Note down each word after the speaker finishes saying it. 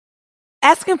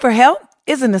Asking for help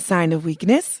isn't a sign of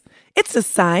weakness. It's a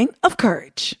sign of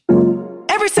courage.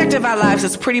 Every sector of our lives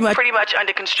is pretty much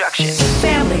under construction.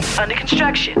 Family, under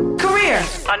construction. Career,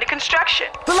 under construction.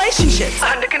 Relationships,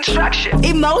 under construction.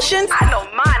 Emotions, I know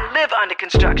mine live under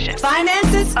construction.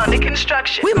 Finances, under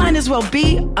construction. We might as well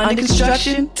be under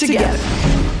construction together.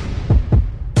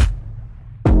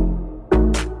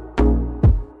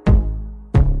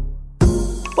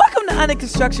 Welcome to Under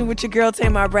Construction with your girl,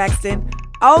 Tamar Braxton.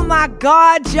 Oh my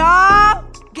God, y'all.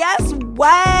 Guess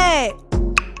what?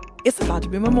 It's about to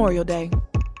be Memorial Day.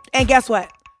 And guess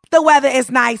what? The weather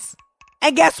is nice.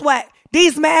 And guess what?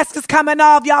 These masks is coming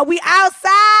off, y'all. We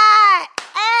outside.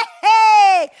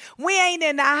 Hey. We ain't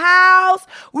in the house.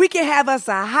 We can have us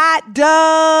a hot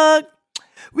dog.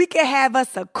 We can have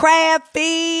us a crab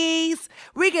feast.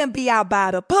 We can be out by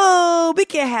the pool. We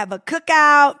can have a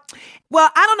cookout. Well,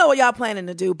 I don't know what y'all planning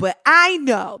to do, but I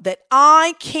know that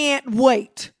I can't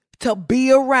wait to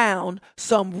be around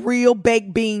some real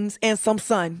baked beans and some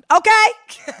sun. Okay?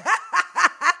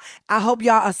 I hope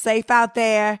y'all are safe out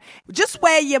there. Just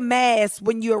wear your mask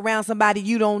when you're around somebody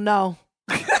you don't know.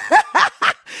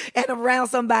 And around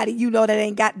somebody you know that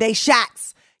ain't got they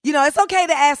shots. You know, it's okay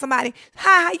to ask somebody,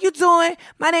 hi, how you doing?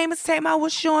 My name is Tamar.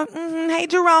 What's your? Hey,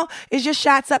 Jerome, is your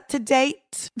shots up to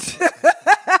date?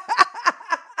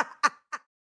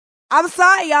 I'm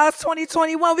sorry, y'all. It's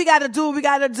 2021. We got to do what we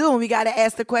got to do. And we got to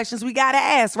ask the questions we got to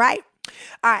ask, right?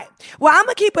 All right. Well, I'm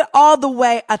going to keep it all the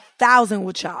way 1,000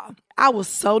 with y'all. I was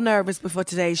so nervous before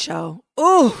today's show.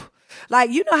 Ooh.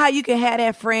 Like, you know how you can have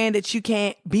that friend that you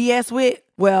can't BS with?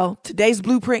 Well, today's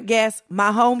Blueprint guest,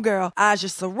 my homegirl, Ajna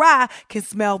Surah, can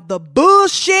smell the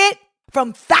bullshit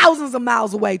from thousands of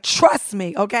miles away. Trust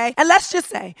me, okay? And let's just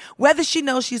say, whether she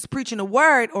knows she's preaching a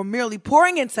word or merely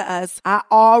pouring into us, I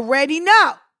already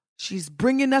know she's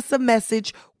bringing us a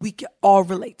message we can all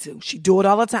relate to. She do it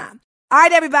all the time. All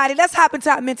right, everybody, let's hop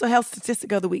into our mental health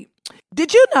statistic of the week.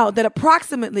 Did you know that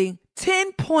approximately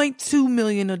 10.2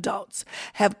 million adults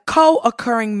have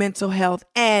co-occurring mental health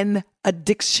and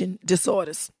addiction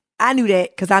disorders? I knew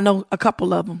that because I know a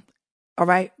couple of them. All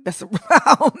right, that's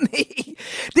around me.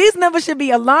 These numbers should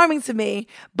be alarming to me,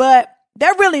 but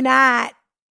they're really not.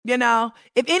 You know,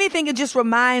 if anything, it just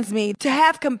reminds me to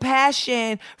have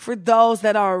compassion for those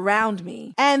that are around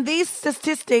me. And these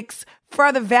statistics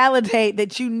further validate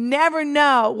that you never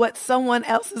know what someone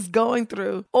else is going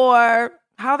through or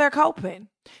how they're coping.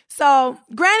 So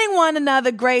granting one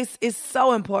another grace is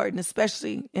so important,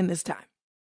 especially in this time.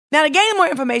 Now, to gain more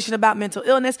information about mental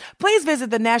illness, please visit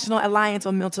the National Alliance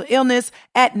on Mental Illness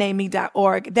at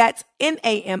NAMI.org. That's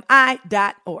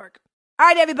NAMI.org. All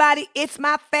right, everybody, it's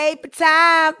my favorite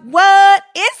time. What?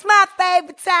 It's my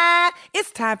favorite time.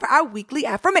 It's time for our weekly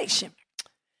affirmation.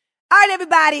 All right,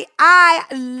 everybody, I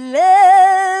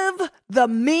love the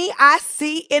me I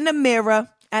see in the mirror.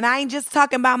 And I ain't just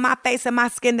talking about my face and my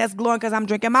skin that's glowing because I'm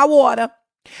drinking my water.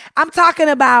 I'm talking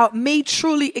about me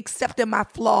truly accepting my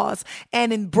flaws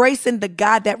and embracing the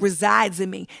God that resides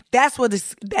in me. That's what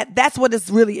it's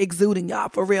really exuding, y'all,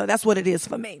 for real. That's what it is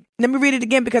for me. Let me read it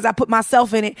again because I put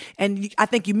myself in it and I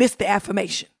think you missed the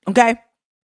affirmation, okay?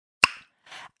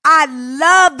 I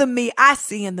love the me I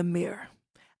see in the mirror.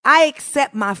 I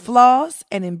accept my flaws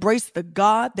and embrace the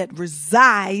God that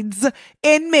resides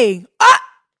in me.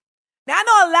 Now, I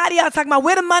know a lot of y'all talking about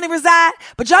where the money reside,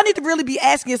 but y'all need to really be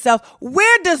asking yourself,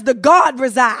 where does the God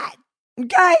reside?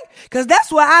 Okay? Because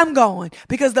that's where I'm going.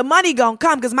 Because the money gonna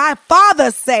come. Because my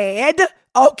father said,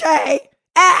 okay,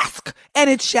 ask and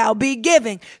it shall be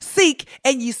given. Seek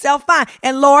and ye shall find.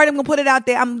 And Lord, I'm gonna put it out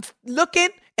there. I'm looking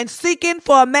and seeking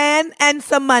for a man and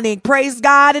some money. Praise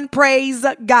God and praise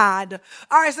God.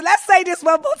 All right, so let's say this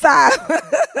one more time.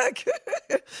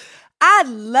 I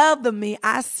love the me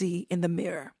I see in the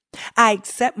mirror. I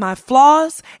accept my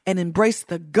flaws and embrace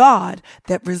the God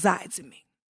that resides in me.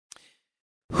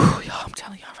 Whew, y'all, I'm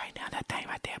telling y'all right now, that thing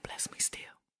right there bless me still.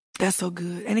 That's so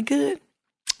good. Ain't it good?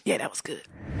 Yeah, that was good.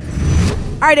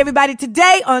 All right, everybody.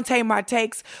 Today on Tamar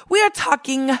Takes, we are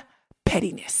talking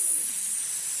pettiness.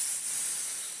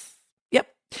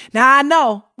 Yep. Now, I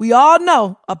know, we all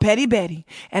know a petty Betty,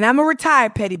 and I'm a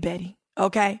retired petty Betty,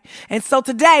 okay? And so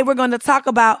today we're going to talk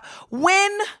about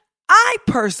when I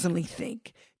personally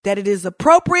think that it is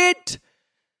appropriate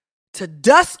to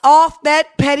dust off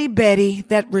that petty Betty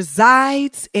that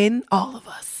resides in all of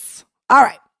us. All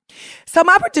right. So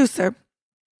my producer,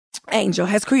 Angel,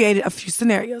 has created a few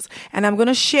scenarios, and I'm going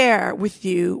to share with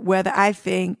you whether I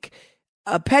think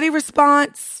a petty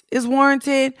response is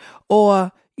warranted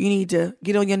or you need to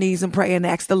get on your knees and pray and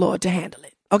ask the Lord to handle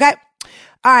it. Okay?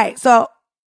 All right. So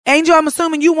Angel, I'm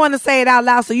assuming you want to say it out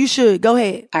loud, so you should. Go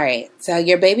ahead. All right. So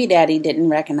your baby daddy didn't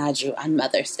recognize you on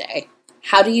Mother's Day.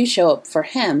 How do you show up for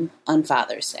him on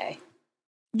Father's Day?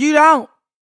 You don't.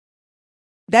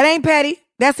 That ain't petty.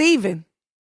 That's even.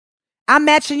 I'm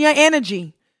matching your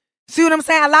energy. See what I'm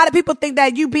saying? A lot of people think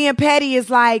that you being petty is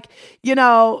like, you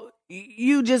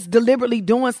just deliberately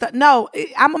doing stuff. No,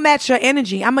 I'm going to match your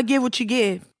energy. I'm going to give what you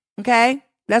give. Okay?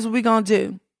 That's what we're going to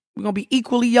do. We're going to be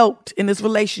equally yoked in this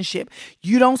relationship.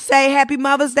 You don't say Happy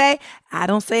Mother's Day. I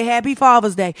don't say Happy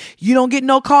Father's Day. You don't get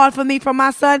no card from me from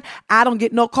my son. I don't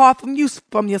get no card from you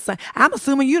from your son. I'm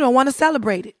assuming you don't want to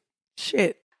celebrate it.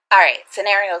 Shit. All right,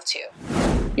 scenario 2.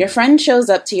 Your friend shows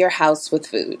up to your house with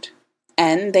food,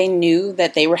 and they knew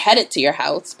that they were headed to your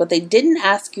house, but they didn't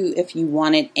ask you if you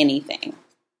wanted anything.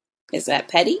 Is that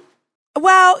petty?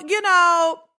 Well,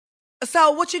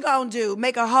 so what you gonna do?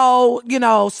 Make a whole,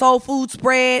 soul food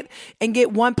spread and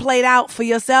get one plate out for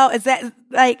yourself? Is that,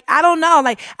 I don't know.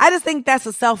 I just think that's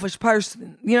a selfish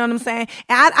person. You know what I'm saying?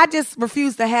 And I just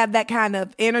refuse to have that kind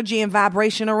of energy and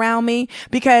vibration around me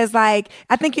because, I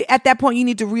think at that point you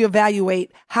need to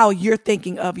reevaluate how you're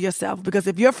thinking of yourself. Because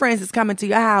if your friends is coming to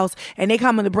your house and they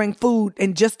coming to bring food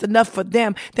and just enough for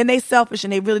them, then they selfish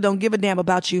and they really don't give a damn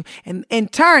about you. And in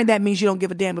turn, that means you don't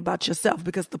give a damn about yourself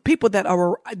because the people that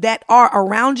are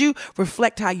around you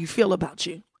reflect how you feel about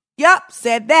you. Yup,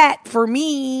 said that for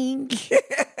me.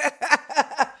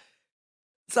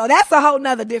 So that's a whole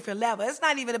nother different level. It's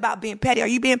not even about being petty. Are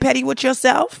you being petty with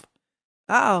yourself?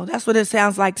 Oh, that's what it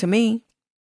sounds like to me.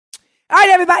 All right,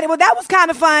 everybody. Well, that was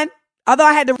kind of fun. Although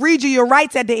I had to read you your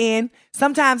rights at the end.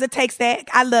 Sometimes it takes that.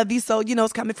 I love you, so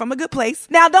it's coming from a good place.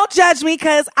 Now, don't judge me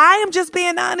because I am just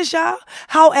being honest, y'all.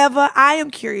 However, I am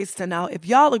curious to know if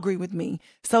y'all agree with me.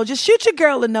 So just shoot your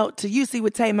girl a note to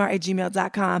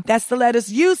ucwithtamar@gmail.com. That's the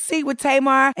letters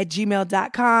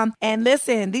ucwithtamar@gmail.com. And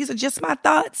listen, these are just my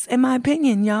thoughts and my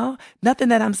opinion, y'all. Nothing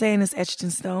that I'm saying is etched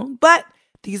in stone, but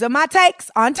these are my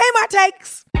takes on Tamar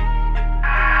Takes. All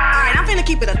right, I'm finna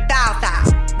keep it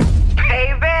 1,000.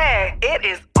 Baby, it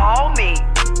is all me.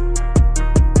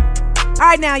 All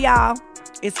right, now, y'all.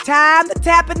 It's time to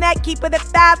tap in that Keep It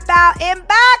 1,000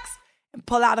 inbox and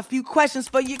pull out a few questions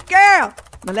for your girl.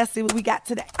 Now, let's see what we got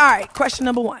today. All right, question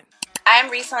number 1. I am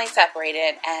recently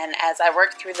separated, and as I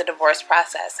work through the divorce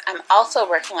process, I'm also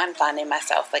working on finding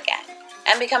myself again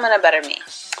and becoming a better me.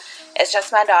 It's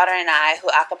just my daughter and I who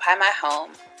occupy my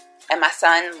home, and my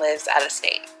son lives out of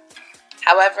state.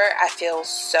 However, I feel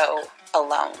so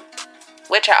alone,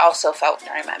 which I also felt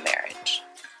during my marriage.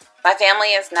 My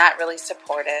family is not really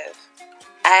supportive,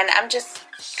 and I'm just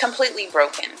completely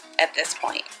broken at this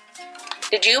point.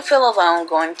 Did you feel alone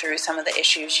going through some of the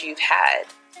issues you've had,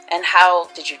 and how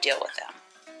did you deal with them?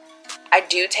 I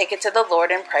do take it to the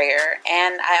Lord in prayer,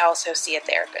 and I also see a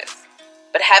therapist.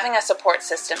 But having a support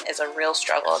system is a real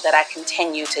struggle that I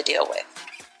continue to deal with.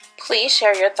 Please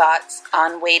share your thoughts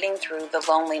on wading through the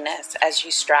loneliness as you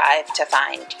strive to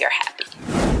find your happy.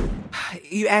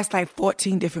 You asked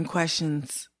 14 different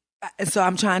questions. So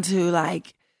I'm trying to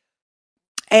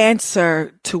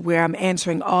answer to where I'm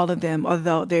answering all of them,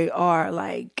 although they are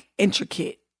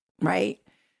intricate, right?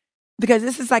 Because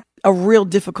this is a real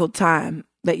difficult time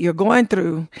that you're going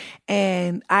through.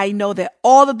 And I know that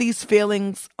all of these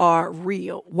feelings are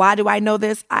real. Why do I know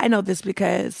this? I know this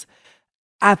because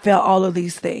I felt all of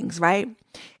these things, right?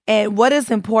 And what is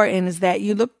important is that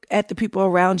you look at the people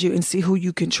around you and see who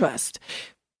you can trust.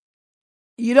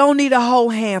 You don't need a whole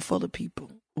handful of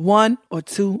people, 1 or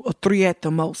 2 or 3 at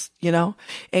the most,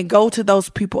 and go to those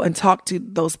people and talk to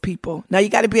those people. Now, you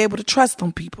got to be able to trust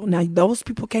them people. Now, those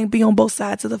people can't be on both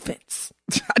sides of the fence.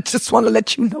 I just want to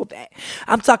let you know that.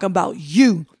 I'm talking about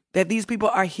you, that these people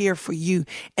are here for you,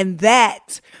 and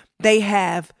that they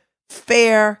have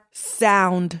fair,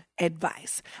 sound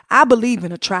advice. I believe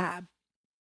in a tribe.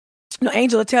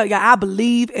 Angel will tell you, I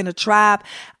believe in a tribe.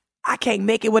 I can't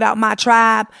make it without my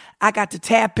tribe. I got to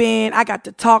tap in. I got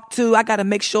to talk to. I got to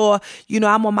make sure,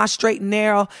 I'm on my straight and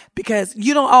narrow, because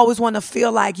you don't always want to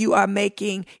feel like you are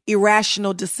making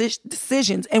irrational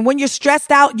decisions. And when you're stressed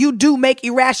out, you do make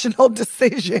irrational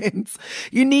decisions.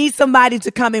 You need somebody to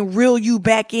come and reel you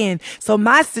back in. So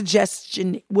my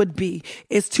suggestion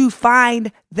is to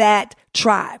find that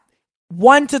tribe.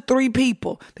 1 to 3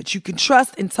 people that you can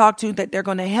trust and talk to, that they're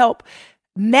going to help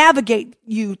navigate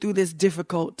you through this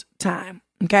difficult time.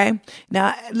 Okay.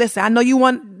 Now, listen, I know you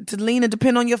want to lean and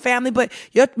depend on your family, but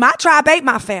my tribe ain't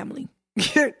my family.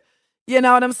 You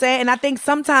know what I'm saying? And I think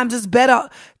sometimes it's better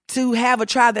to have a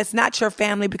tribe that's not your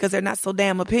family because they're not so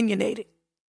damn opinionated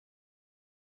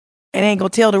and ain't gonna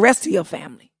tell the rest of your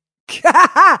family.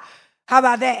 How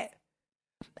about that?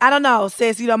 I don't know,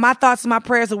 sis. My thoughts and my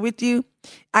prayers are with you.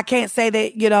 I can't say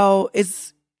that,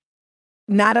 it's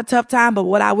not a tough time, but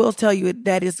what I will tell you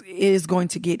that it is going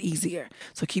to get easier.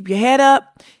 So keep your head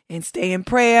up and stay in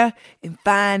prayer and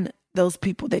find those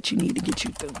people that you need to get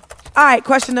you through. All right,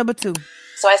 question number 2.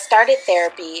 So I started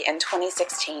therapy in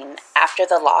 2016 after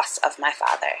the loss of my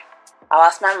father. I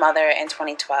lost my mother in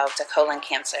 2012 to colon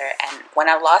cancer, and when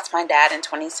I lost my dad in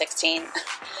 2016,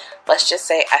 let's just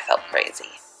say I felt crazy.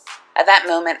 At that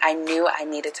moment, I knew I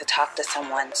needed to talk to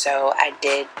someone, so I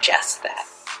did just that.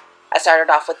 I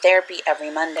started off with therapy every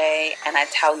Monday, and I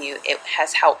tell you, it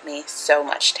has helped me so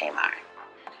much, Tamar.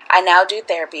 I now do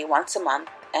therapy once a month,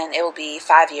 and it will be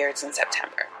 5 years in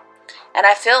September. And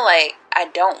I feel like I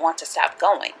don't want to stop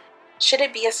going. Should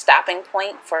it be a stopping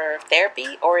point for therapy,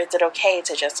 or is it okay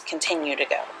to just continue to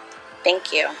go?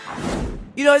 Thank you.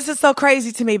 It's just so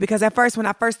crazy to me because at first, when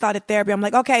I first started therapy, I'm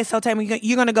like, okay, so Tamar,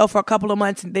 you're going to go for a couple of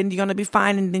months and then you're going to be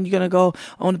fine and then you're going to go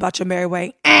on about your merry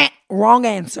way. Wrong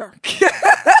answer.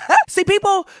 See,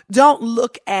 people don't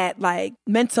look at like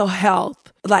mental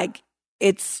health like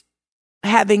it's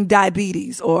having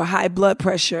diabetes or high blood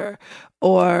pressure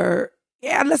or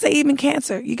let's say even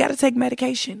cancer. You got to take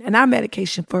medication. And our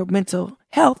medication for mental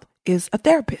health is a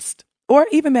therapist or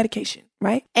even medication,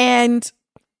 right? And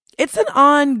it's an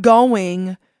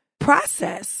ongoing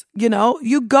process.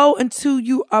 You go until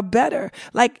you are better.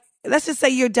 Like, let's just say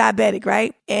you're diabetic,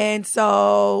 right? And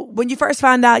so when you first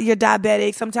find out you're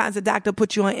diabetic, sometimes the doctor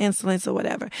puts you on insulin or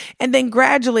whatever. And then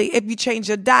gradually, if you change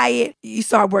your diet, you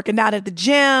start working out at the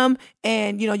gym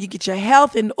and, you get your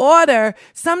health in order,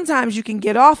 sometimes you can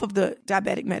get off of the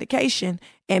diabetic medication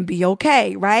and be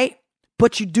okay, right?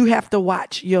 But you do have to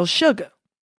watch your sugar.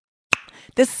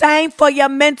 The same for your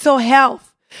mental health.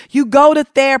 You go to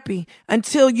therapy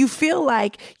until you feel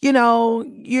like,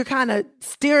 you're kind of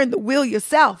steering the wheel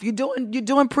yourself. You're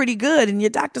doing pretty good. And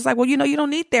your doctor's like, well, you don't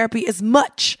need therapy as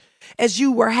much as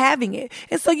you were having it.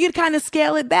 And so you kind of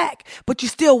scale it back, but you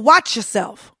still watch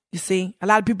yourself. You see, a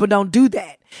lot of people don't do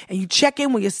that. And you check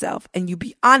in with yourself and you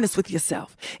be honest with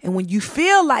yourself. And when you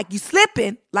feel like you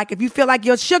slipping, like if you feel like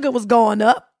your sugar was going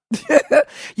up,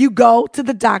 you go to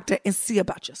the doctor and see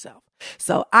about yourself.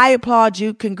 So I applaud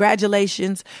you.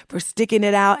 Congratulations for sticking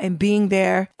it out and being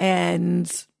there.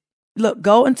 And look,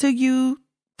 go until you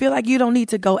feel like you don't need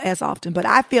to go as often. But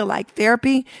I feel like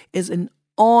therapy is an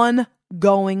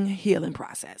ongoing healing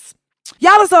process.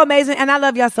 Y'all are so amazing, and I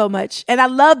love y'all so much. And I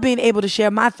love being able to share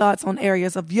my thoughts on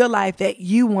areas of your life that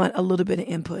you want a little bit of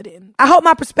input in. I hope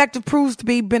my perspective proves to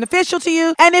be beneficial to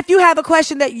you. And if you have a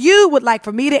question that you would like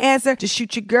for me to answer, just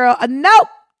shoot your girl a note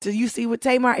to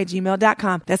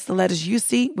ucwithtamar@gmail.com. That's the letters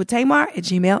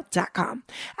ucwithtamar@gmail.com.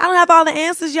 I don't have all the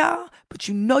answers, y'all, but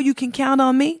you can count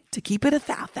on me to keep it a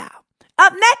thou.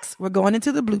 Up next, we're going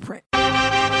into the blueprint.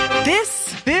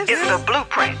 This is the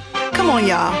blueprint. Come on,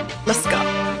 y'all. Let's go.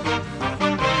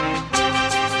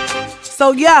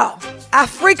 So, I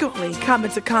frequently come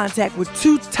into contact with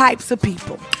 2 types of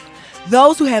people.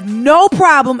 Those who have no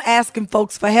problem asking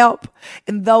folks for help,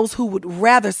 and those who would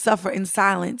rather suffer in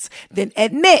silence than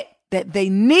admit that they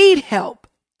need help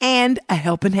and a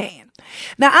helping hand.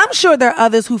 Now, I'm sure there are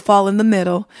others who fall in the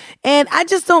middle, and I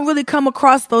just don't really come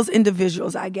across those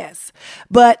individuals, I guess.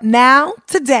 But now,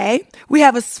 today, we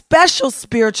have a special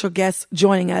spiritual guest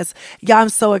joining us. Y'all, I'm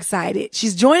so excited.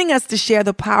 She's joining us to share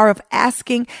the power of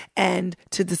asking and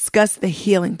to discuss the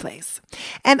healing place.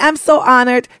 And I'm so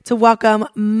honored to welcome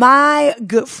my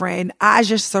good friend,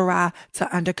 Ajna Surah, to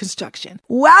Under Construction.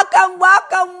 Welcome,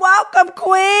 welcome, welcome,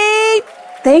 Queen.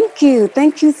 Thank you.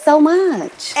 Thank you so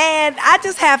much. And I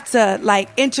just have to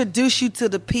introduce you to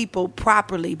the people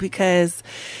properly because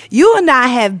you and I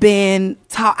have been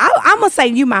I'm going to say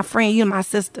you my friend, you my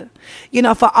sister.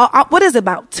 For what is it,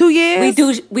 about 2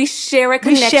 years? We share a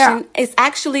connection. It's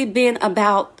actually been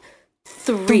about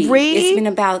 3.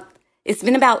 It's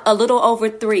been about a little over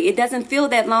 3. It doesn't feel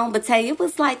that long, but it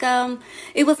was like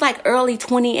early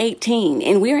 2018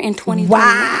 and we're in 2021.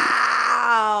 Wow.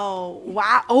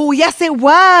 Oh, yes, it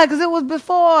was, because it was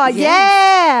before.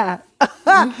 Yes. Yeah.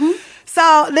 Mm-hmm.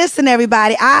 So listen,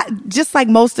 everybody, I just like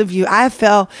most of you, I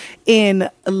fell in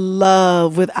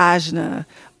love with Ajna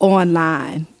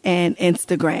online and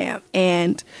Instagram.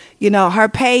 And, her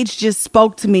page just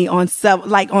spoke to me on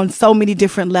so many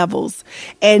different levels.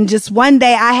 And just one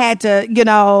day I had to,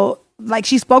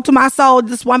 she spoke to my soul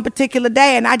this one particular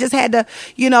day, and I just had to,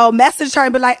 message her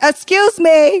and be like, excuse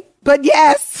me, but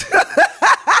yes.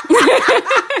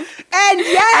 And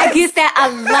yes. I get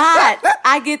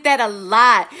that a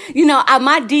lot.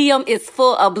 My DM is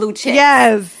full of blue checks.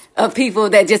 Yes. Of people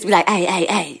that just be like,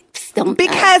 hey.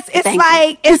 Because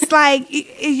it's like,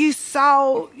 you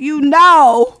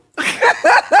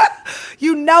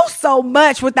You know so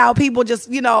much without people just,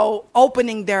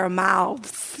 opening their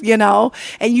mouths,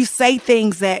 and you say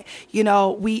things that,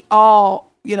 we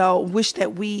all, wish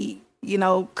that we,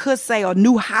 could say or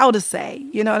knew how to say,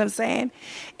 you know what I'm saying?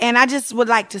 And I just would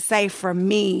like to say, for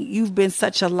me, you've been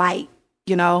such a light,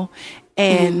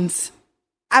 and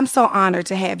I'm so honored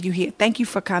to have you here. Thank you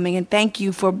for coming, and thank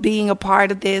you for being a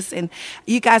part of this. And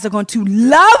you guys are going to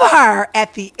love her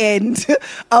at the end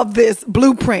of this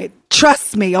blueprint.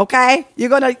 Trust me, okay? You're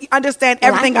going to understand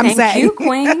everything I'm saying. Thank you,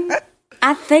 Queen.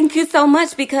 I thank you so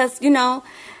much because,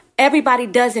 everybody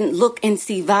doesn't look and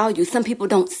see value. Some people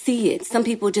don't see it. Some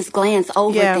people just glance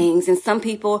over things. And some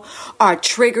people are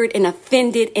triggered and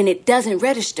offended and it doesn't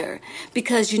register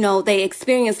because, they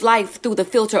experience life through the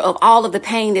filter of all of the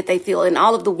pain that they feel and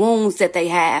all of the wounds that they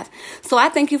have. So I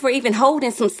thank you for even holding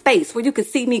some space where you could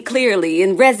see me clearly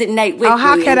and resonate with me. Oh,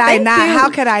 how could I not? How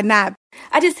could I not?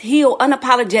 I just heal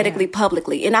unapologetically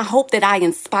publicly. And I hope that I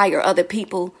inspire other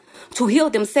people to heal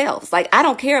themselves. Like, I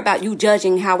don't care about you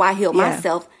judging how I heal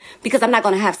myself because I'm not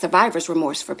going to have survivor's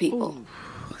remorse for people. Ooh,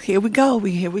 here we go.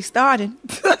 We started.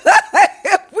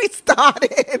 We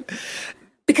started.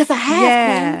 Because I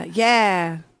have.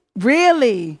 Yeah.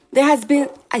 Really? There has been,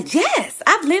 yes,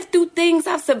 I've lived through things.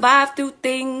 I've survived through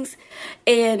things.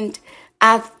 And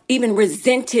I've even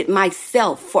resented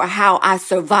myself for how I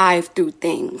survived through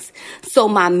things. So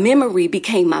my memory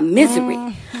became my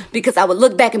misery because I would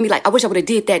look back and be like, I wish I would have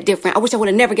did that different. I wish I would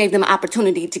have never gave them an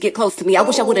opportunity to get close to me. I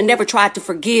wish I would have never tried to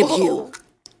forgive you.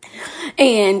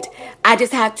 And I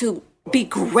just have to be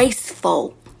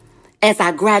graceful as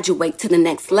I graduate to the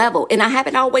next level. And I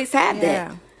haven't always had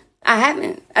that. I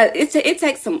haven't. It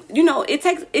takes some,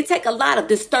 it takes a lot of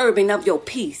disturbing of your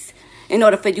peace in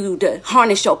order for you to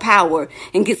harness your power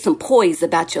and get some poise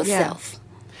about yourself.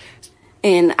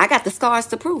 And I got the scars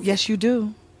to prove. Yes, you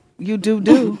do. You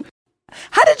do.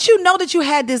 How did you know that you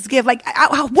had this gift? Like,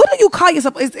 what do you call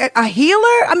yourself? Is it a healer?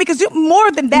 I mean, because you're more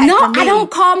than that. No, for me. I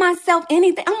don't call myself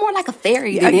anything. I'm more like a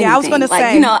fairy than anything. I was going to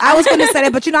say. I was going to say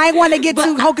that, but I ain't want to get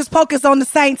too hocus pocus on the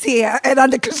saints here and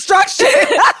under construction.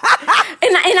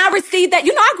 and I received that.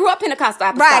 I grew up Pentecostal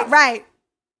apostolic. Right.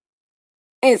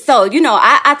 And so,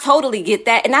 I totally get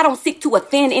that. And I don't seek to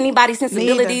offend anybody's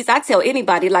sensibilities. I tell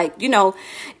anybody, like,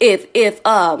 if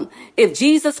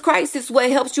Jesus Christ is what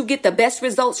helps you get the best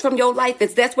results from your life,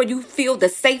 if that's where you feel the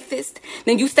safest,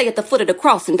 then you stay at the foot of the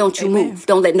cross and don't you move.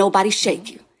 Don't let nobody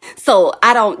shake you. So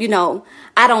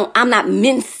I'm not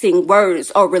mincing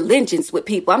words or religions with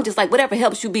people. I'm just like, whatever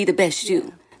helps you be the best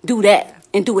you, do that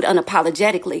and do it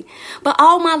unapologetically. But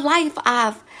all my life,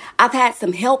 I've had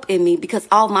some help in me because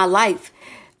all my life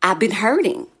I've been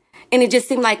hurting. And it just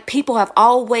seemed like people have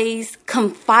always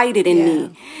confided in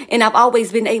me. And I've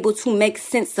always been able to make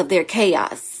sense of their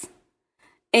chaos.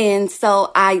 And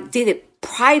so I did it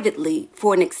privately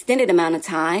for an extended amount of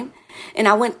time. And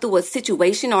I went through a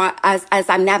situation, or as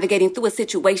I'm navigating through a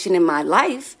situation in my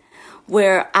life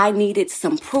where I needed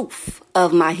some proof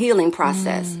of my healing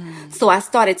process. So I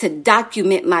started to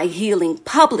document my healing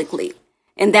publicly.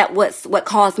 And that was what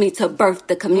caused me to birth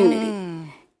the community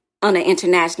on an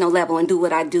international level and do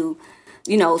what I do,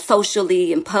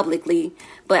 socially and publicly.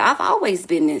 But I've always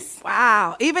been this.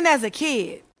 Wow. Even as a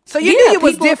kid. So you knew it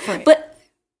was different. But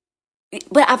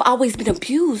I've always been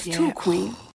abused too,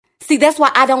 Queen. See, that's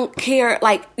why I don't care.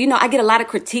 Like, I get a lot of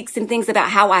critiques and things about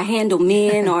how I handle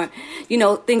men or,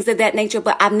 things of that nature.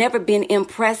 But I've never been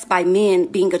impressed by men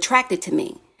being attracted to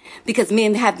me because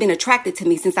men have been attracted to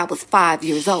me since I was 5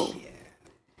 years old.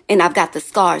 And I've got the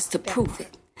scars to prove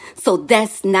it. So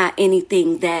that's not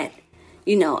anything that,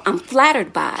 I'm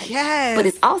flattered by. Yes. But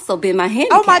it's also been my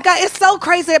handicap. Oh, my God. It's so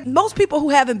crazy. Most people who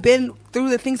haven't been through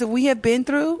the things that we have been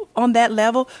through on that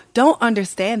level don't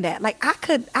understand that. Like, I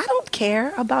don't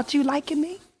care about you liking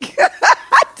me.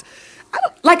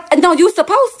 No, you're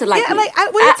supposed to like me. Like,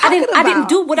 what are you talking about? I didn't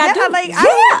do what I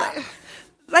do.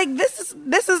 Like,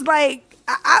 this is like,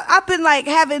 I've been like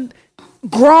having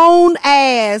grown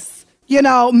ass,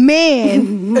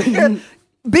 men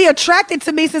be attracted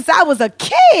to me since I was a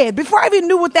kid, before I even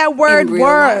knew what that word was.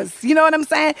 Life. You know what I'm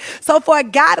saying? So for a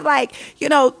guy to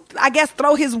I guess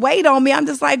throw his weight on me, I'm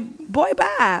just like, boy,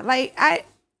 bye. Like,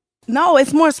 no,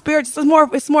 it's more spiritual.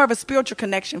 It's more of a spiritual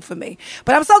connection for me.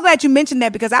 But I'm so glad you mentioned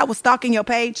that because I was stalking your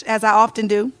page as I often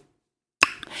do.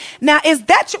 Now, is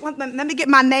that let me get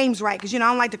my names right because, I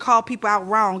don't like to call people out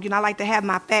wrong. I like to have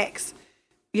my facts,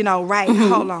 right.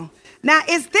 Hold on. Now,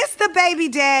 is this the baby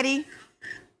daddy?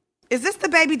 Is this the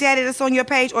baby daddy that's on your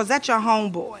page, or is that your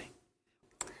homeboy?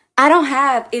 I don't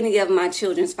have any of my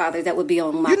children's fathers that would be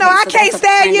on my page. I can't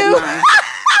stand you.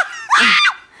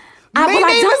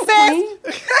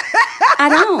 I I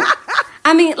don't.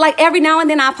 I mean, like every now and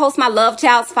then I post my love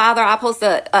child's father. I post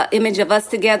a image of us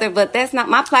together, but that's not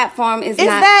my platform. Is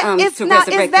not to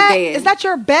resurrect the dead. Is that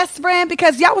your best friend?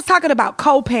 Because y'all was talking about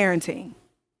co-parenting.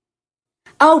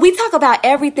 Oh, we talk about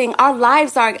everything. Our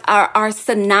lives are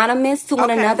synonymous to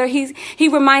one another. He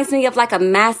reminds me of like a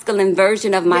masculine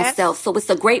version of myself. Yes. So it's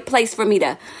a great place for me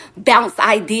to bounce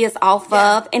ideas off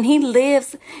of. And he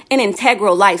lives an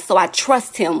integral life. So I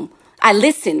trust him. I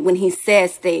listen when he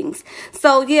says things.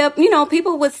 So, yeah,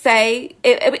 people would say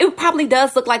it probably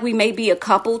does look like we may be a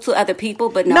couple to other people,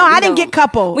 but no. No, I didn't get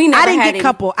couple. I didn't get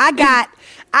couple. I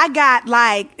got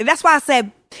like, that's why I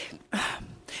said,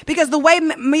 because the way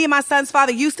me and my son's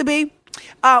father used to be,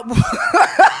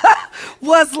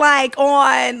 was like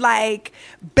on like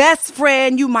best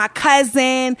friend, you my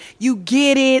cousin, you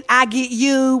get it, I get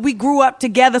you, we grew up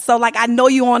together, so like I know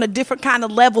you on a different kind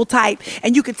of level type,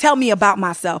 and you could tell me about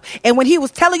myself. And when he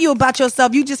was telling you about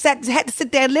yourself, you just had to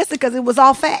sit there and listen because it was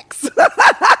all facts.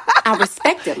 I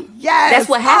respect him. Yes, that's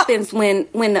what happens when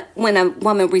a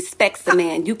woman respects a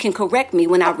man. You can correct me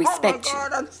when I respect you.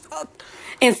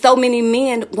 And so many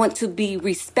men want to be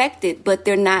respected, but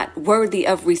they're not worthy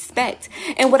of respect.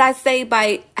 And what I say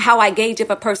by how I gauge if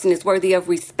a person is worthy of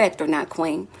respect or not,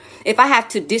 Queen, if I have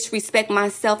to disrespect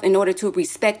myself in order to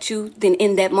respect you, then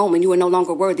in that moment, you are no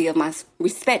longer worthy of my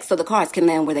respect. So the cards can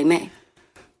land where they may.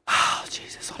 Oh,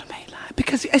 Jesus, on the main line.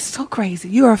 Because it's so crazy.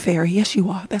 You're a fairy. Yes, you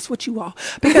are. That's what you are.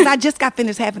 Because I just got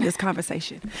finished having this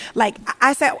conversation. Like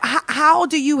I said, how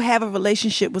do you have a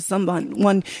relationship with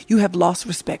someone you have lost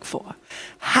respect for?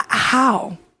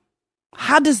 How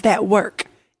does that work?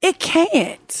 It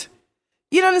can't.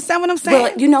 You don't understand what I'm saying?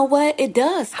 Well, you know what? It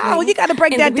does. How? You got to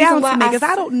break that down to me because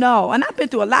I don't know. And I've been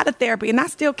through a lot of therapy and I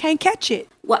still can't catch it.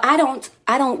 Well, I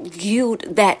don't yield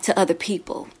that to other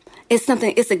people.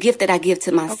 It's a gift that I give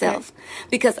to myself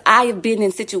because I have been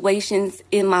in situations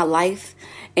in my life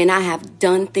and I have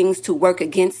done things to work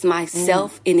against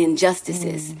myself in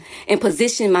injustices and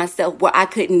position myself where I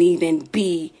couldn't even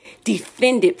be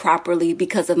defended properly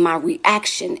because of my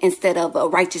reaction instead of a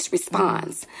righteous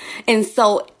response. And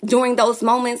so during those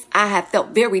moments, I have felt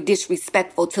very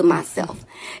disrespectful to myself.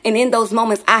 And in those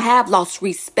moments, I have lost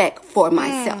respect for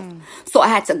myself. So I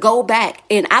had to go back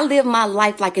and I live my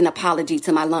life like an apology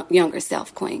to my younger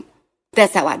self, Queen.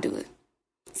 That's how I do it.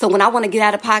 So when I want to get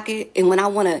out of pocket and when I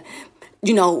want to,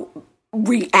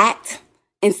 react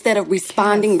instead of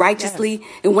responding righteously.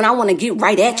 And when I want to get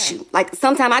right at you, like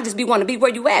sometimes I just want to be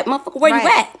where you at, motherfucker, where you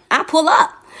at? I pull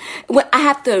up. Well, I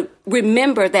have to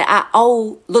remember that I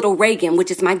owe little Reagan, which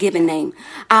is my given name.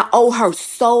 I owe her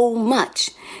so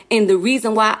much. And the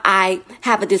reason why I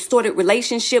have a distorted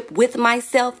relationship with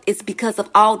myself is because of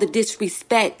all the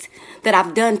disrespect that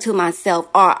I've done to myself,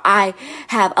 or I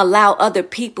have allowed other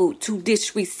people to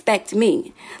disrespect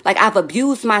me. Like I've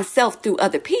abused myself through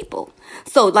other people.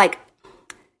 So like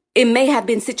it may have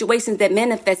been situations that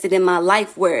manifested in my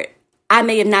life where I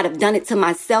may have not have done it to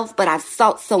myself, but I've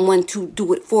sought someone to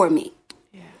do it for me.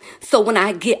 Yeah. So when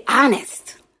I get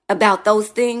honest about those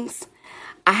things,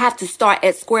 I have to start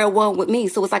at square one with me.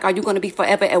 So it's like, are you going to be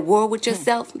forever at war with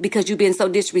yourself because you've been so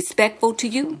disrespectful to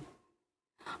you?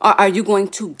 Or are you going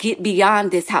to get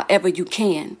beyond this however you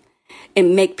can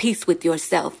and make peace with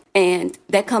yourself? And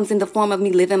that comes in the form of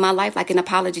me living my life like an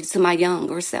apology to my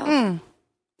younger self.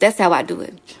 That's how I do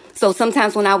it. So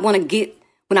sometimes when I want to give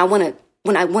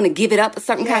it up a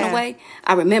certain kind of way,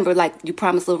 I remember like you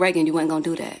promised Lil Reagan you weren't going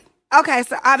to do that. Okay,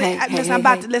 so I'm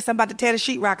about to tear the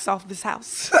sheetrocks off this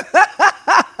house.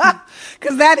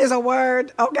 Because that is a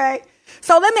word, okay?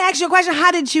 So let me ask you a question.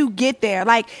 How did you get there?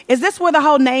 Like, is this where the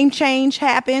whole name change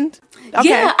happened? Okay.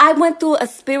 Yeah, I went through a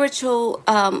spiritual,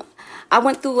 I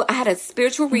had a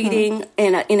spiritual reading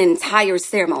and an entire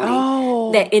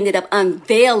ceremony that ended up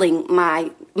unveiling my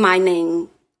name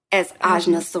as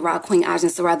Ajna Surah, Queen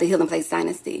Ajna Surah, the Healing Place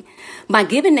Dynasty. My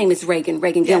given name is Reagan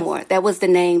Gilmore. That was the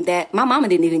name that, my mama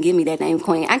didn't even give me that name,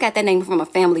 Queen. I got that name from a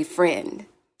family friend.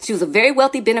 She was a very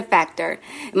wealthy benefactor.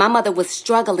 My mother was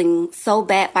struggling so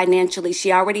bad financially.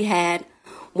 She already had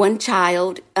one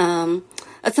child, a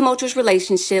tumultuous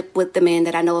relationship with the man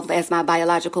that I know of as my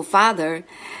biological father.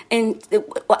 And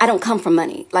I don't come from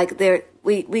money. Like we're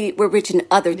rich in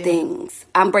other things.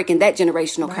 I'm breaking that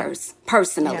generational curse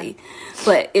personally,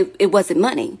 but it wasn't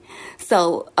money.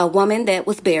 So a woman that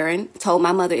was barren told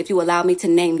my mother, if you allow me to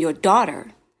name your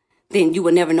daughter, then you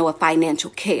will never know a financial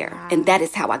care. Wow. And that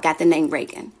is how I got the name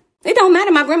Reagan. It don't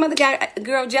matter. My grandmother got a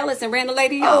girl jealous and ran the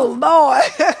lady off. Oh, Lord.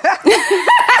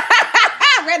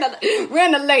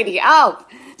 ran the lady off.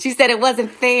 She said it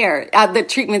wasn't fair. The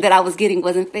treatment that I was getting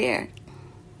wasn't fair.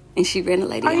 And she ran the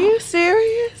lady off. Are you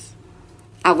serious?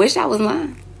 I wish I was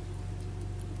lying.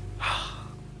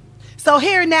 So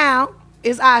here now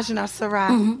is Ajna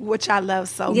Surah, which I love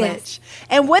so much.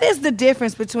 And what is the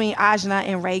difference between Ajna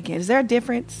and Reagan? Is there a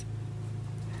difference?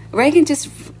 Reagan just,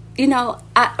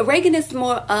 Reagan is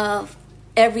more of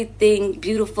everything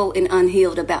beautiful and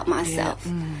unhealed about myself.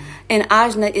 Yeah. And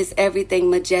Ajna is everything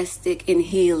majestic and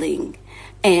healing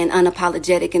and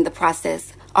unapologetic in the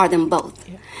process, are them both.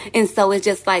 Yeah. And so it's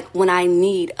just like when I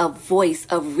need a voice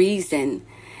of reason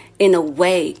in a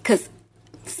way, because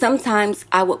sometimes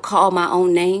I would call my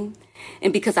own name,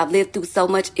 and because I've lived through so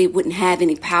much, it wouldn't have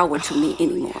any power to me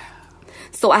anymore. Yeah.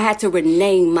 So I had to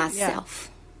rename myself.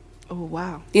 Yeah. Oh,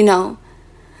 wow.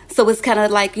 So it's kind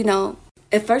of like,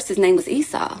 at first his name was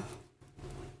Esau.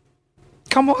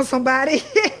 Come on, somebody.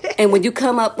 And when you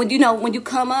come up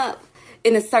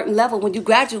in a certain level, when you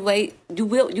graduate,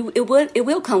 it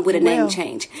will come with a name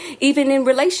change. Even in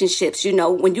relationships,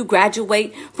 when you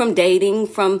graduate from dating,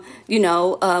 from,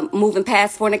 moving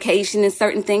past fornication and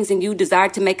certain things, and you desire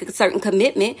to make a certain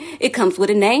commitment, it comes with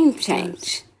a name change.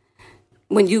 Yes.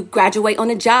 When you graduate on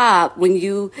a job, when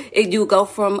you go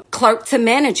from clerk to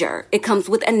manager, it comes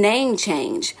with a name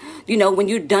change. When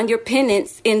you're done your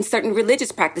penance in certain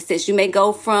religious practices, you may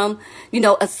go from,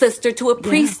 a sister to a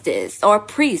priestess or a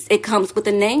priest. It comes with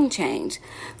a name change.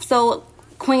 So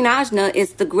Queen Ajna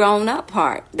is the grown up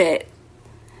part that,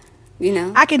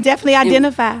 I can definitely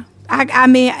identify. I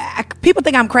mean, people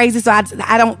think I'm crazy, so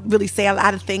I don't really say a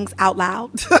lot of things out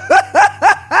loud.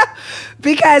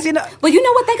 Because, Well, you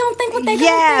know what they gonna think, what they gonna think.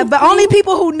 Yeah, but only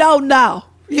people who know.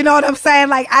 You know what I'm saying?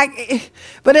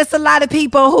 But it's a lot of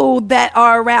people who that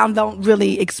are around don't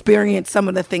really experience some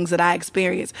of the things that I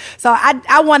experience. So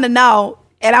I want to know,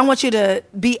 and I want you to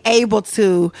be able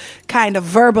to kind of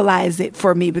verbalize it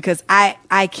for me, because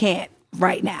I can't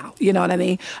right now. You know what I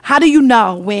mean? How do you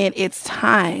know when it's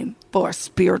time for a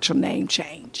spiritual name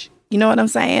change? You know what I'm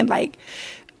saying? Like,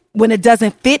 when it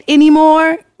doesn't fit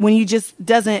anymore, when you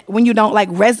don't like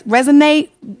resonate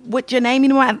with your name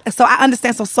anymore. So I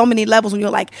understand so many levels when you're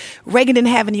like, Reagan didn't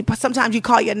have any, sometimes you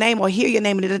call your name or hear your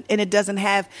name and it doesn't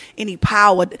have any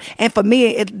power. And for me,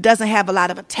 it doesn't have a lot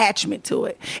of attachment to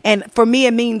it. And for me,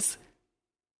 it means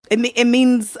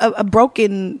a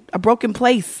broken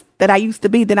place that I used to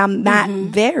be, that I'm not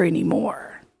there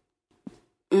anymore.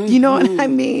 You know what I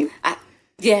mean?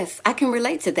 Yes, I can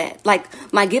relate to that. Like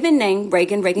my given name,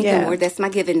 Reagan Gilmore, that's my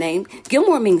given name.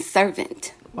 Gilmore means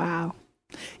servant. Wow.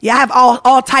 Yeah, I have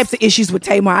all types of issues with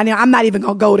Tamar. I'm not even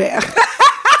going to go there.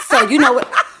 So, you know what?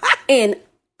 And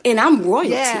I'm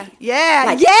royalty. Yeah.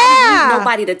 Like, I don't need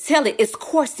nobody to tell it. It's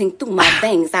coursing through my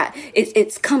veins.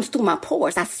 It comes through my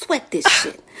pores. I sweat this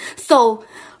shit. So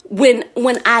when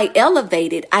I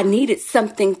elevated, I needed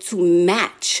something to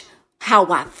match how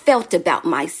I felt about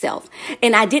myself.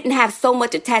 And I didn't have so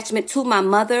much attachment to my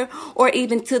mother or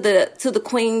even to the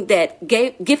queen that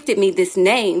gifted me this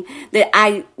name, that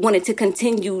I wanted to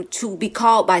continue to be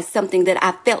called by something that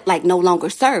I felt like no longer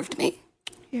served me.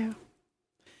 Yeah.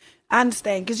 I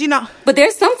understand, because But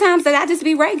there's sometimes that I just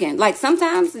be Reagan. Like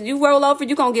sometimes you roll over,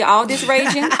 you're going to get all this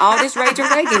raging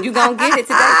Reagan. You're going to get it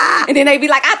today. And then they be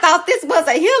like, I thought this was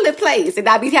a healing place. And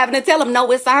I be having to tell them, no,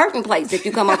 it's a hurting place if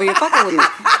you come over here fucking with me.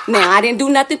 Now, I didn't do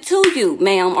nothing to you,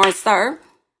 ma'am or sir.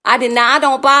 I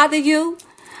don't bother you.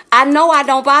 I know I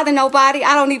don't bother nobody.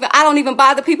 I don't even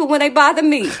bother people when they bother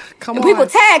me. Come on. People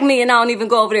tag me and I don't even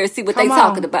go over there and see what they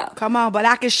talking about. Come on, but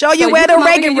I can show you where the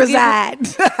Reagan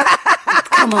resides.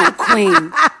 Come on,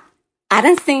 queen. I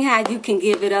done seen how you can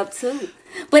give it up too.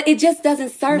 But it just doesn't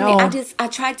serve me. I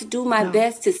try to do my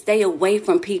best to stay away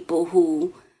from people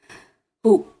who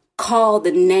call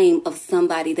the name of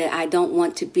somebody that I don't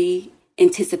want to be,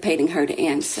 anticipating her to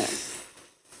answer.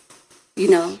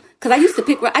 Because I used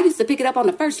to pick it up on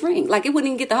the first ring. Like, it wouldn't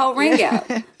even get the whole ring out.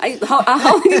 I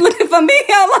hope you looking for me.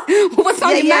 I'm like, what's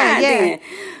on your mind then?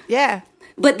 Yeah.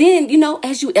 But then,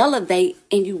 as you elevate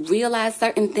and you realize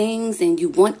certain things and you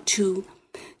want to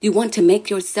make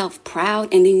yourself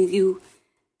proud, and then you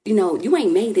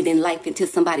ain't made it in life until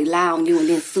somebody lie on you and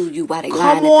then sue you while they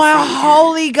lying at the same time. Come on,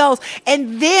 Holy Ghost.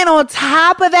 And then on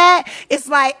top of that, it's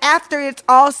like after it's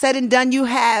all said and done, you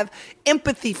have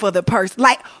empathy for the person.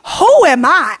 Like, who am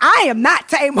I? I am not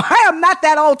Tamar. I am not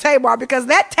that old Tamar, because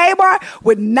that Tamar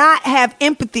would not have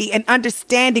empathy and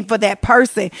understanding for that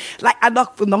person. Like,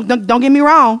 don't get me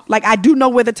wrong. Like, I do know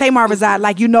where the Tamar resides,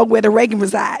 like where the Reagan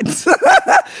resides.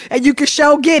 And you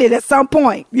can get it at some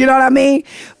point. You know what I mean?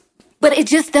 But it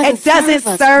just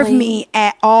doesn't serve me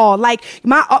at all. Like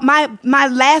my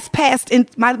last past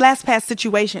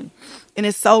situation, and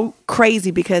it's so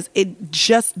crazy because it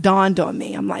just dawned on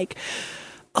me. I'm like,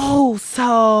 oh,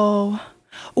 so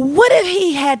what if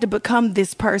he had to become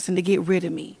this person to get rid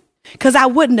of me? Because I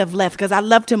wouldn't have left because I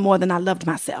loved him more than I loved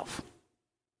myself.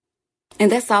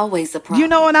 And that's always a problem. You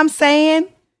know what I'm saying?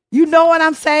 You know what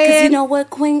I'm saying? Because you know what,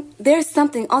 Queen? There's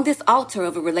something on this altar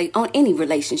of on any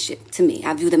relationship, to me.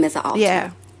 I view them as an altar.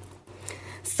 Yeah.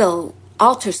 So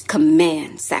altars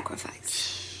command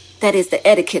sacrifice. That is the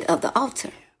etiquette of the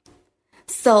altar.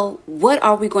 So what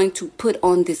are we going to put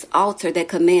on this altar that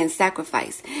commands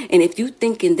sacrifice? And if you're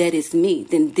thinking that is me,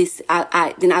 then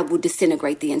I will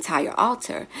disintegrate the entire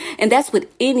altar. And that's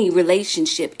with any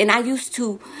relationship. And I used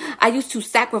to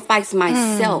sacrifice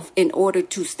myself in order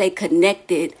to stay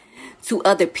connected to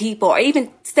other people, or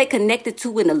even stay connected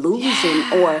to an illusion.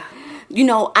 Or, you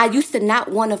know, I used to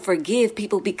not want to forgive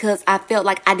people because I felt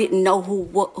like I didn't know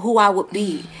who I would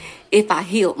be if I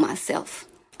healed myself.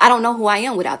 I don't know who I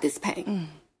am without this pain.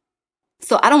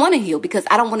 So I don't want to heal because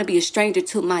I don't want to be a stranger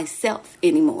to myself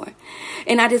anymore.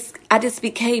 And I just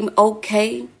became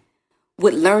okay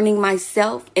with learning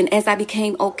myself. And as I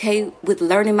became okay with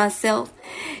learning myself,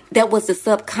 that was the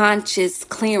subconscious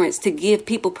clearance to give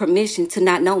people permission to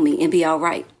not know me and be all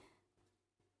right.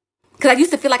 Because I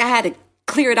used to feel like I had to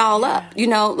clear it all up, you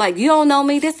know, like, you don't know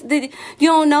me, you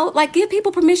don't know, like, give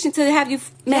people permission to have you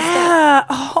messed up.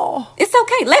 Oh. It's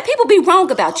okay. Let people be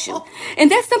wrong about you. And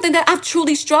that's something that I've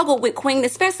truly struggled with, Queen,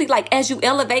 especially like as you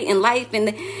elevate in life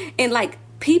and like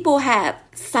people have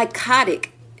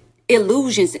psychotic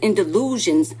illusions and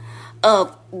delusions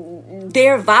of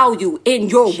their value in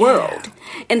your world.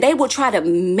 And they will try to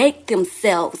make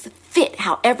themselves fit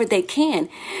however they can.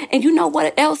 And you know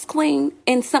what else, Queen?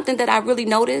 And something that I really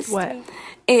noticed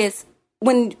is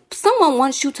when someone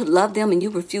wants you to love them and you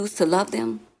refuse to love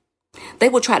them, they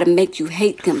will try to make you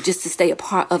hate them just to stay a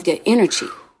part of their energy.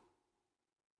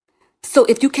 So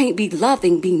if you can't be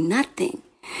loving, be nothing.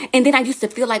 And then I used to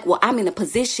feel like, well, I'm in a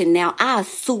position now, I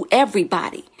sue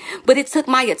everybody. But it took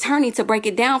my attorney to break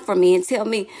it down for me and tell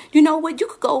me, you know what, you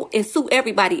could go and sue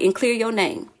everybody and clear your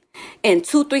name. And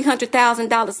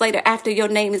 $200,000-$300,000 later, after your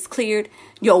name is cleared,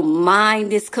 your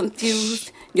mind is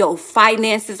confused, your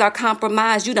finances are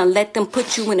compromised, you done let them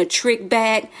put you in a trick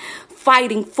bag,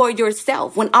 fighting for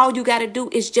yourself when all you got to do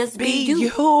is just be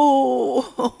you.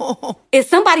 If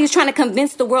somebody is trying to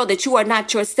convince the world that you are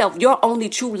not yourself, your only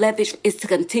true leverage is to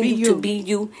continue to be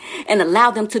you and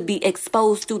allow them to be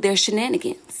exposed through their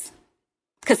shenanigans.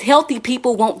 Because healthy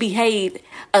people won't behave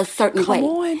a certain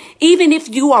way. Even if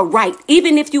you are right,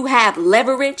 even if you have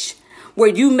leverage where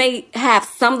you may have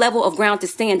some level of ground to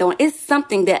stand on, it's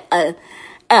something that a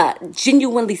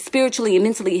genuinely spiritually and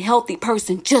mentally healthy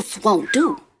person just won't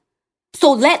do.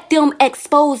 So let them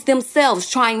expose themselves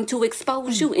trying to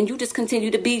expose you, and you just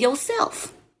continue to be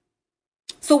yourself.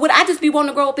 So would I just be wanting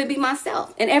to grow up and be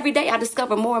myself? And every day I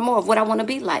discover more and more of what I want to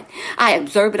be like. I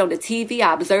observe it on the TV.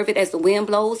 I observe it as the wind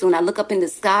blows. When I look up in the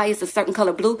sky, it's a certain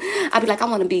color blue. I be like, I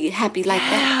want to be happy like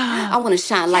that. I want to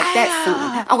shine like that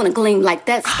sun. I want to gleam like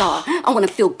that star. I want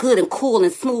to feel good and cool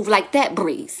and smooth like that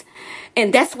breeze.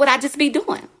 And that's what I just be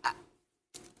doing.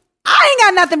 I ain't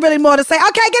got nothing really more to say.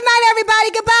 Okay, good night,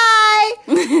 everybody. Goodbye.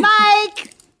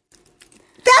 Like,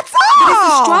 that's all. But it's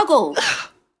a struggle.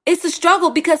 It's a struggle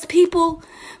because people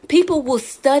will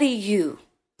study you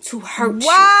to hurt you.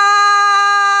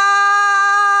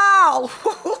 Wow.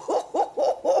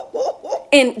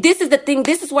 And this is the thing.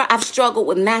 This is where I've struggled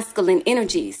with masculine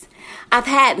energies. I've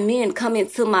had men come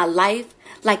into my life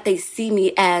like they see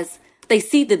me as, they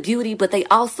see the beauty, but they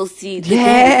also see the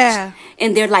damage.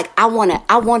 And they're like, I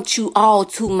want you all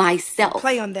to myself.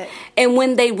 Play on that. And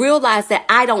when they realize that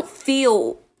I don't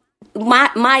feel,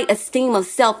 my esteem of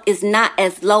self is not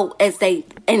as low as they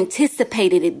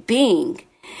anticipated it being,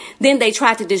 then they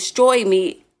try to destroy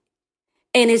me.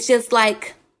 And it's just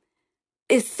like,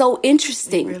 it's so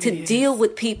interesting really to deal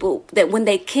with people that when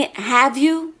they can't have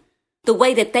you the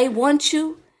way that they want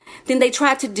you, then they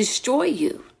try to destroy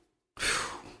you.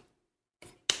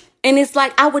 And it's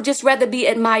like, I would just rather be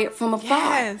admired from afar.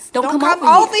 Yes. Don't come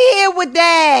over here with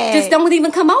that. Just don't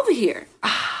even come over here.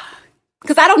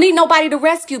 Because I don't need nobody to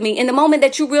rescue me. In the moment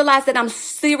that you realize that I'm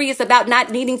serious about not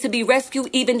needing to be rescued,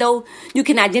 even though you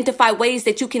can identify ways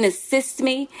that you can assist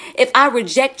me, if I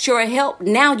reject your help,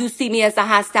 now you see me as a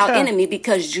hostile enemy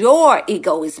because your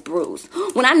ego is bruised.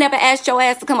 When I never asked your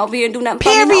ass to come over here and do nothing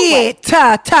for me.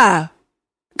 Period.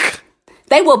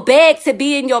 They will beg to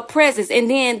be in your presence and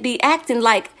then be acting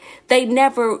like they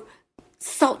never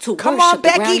sought to come worship on,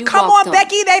 Becky. Come on,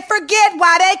 Becky. They forget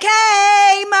why they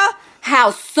came.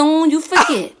 How soon you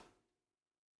forget.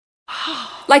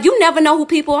 Like, you never know who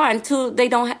people are until they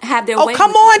don't have their way. Oh,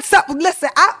 come on. So, listen.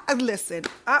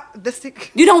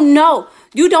 You don't know.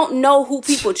 You don't know who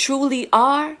people truly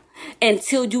are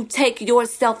until you take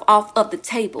yourself off of the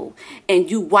table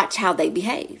and you watch how they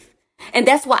behave. And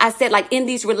that's why I said, like, in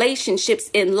these relationships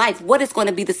in life, what is going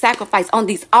to be the sacrifice on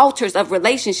these altars of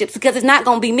relationships? Because it's not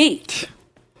going to be me.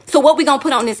 So what we going to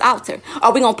put on this altar?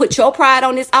 Are we going to put your pride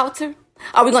on this altar?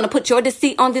 Are we going to put your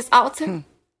deceit on this altar?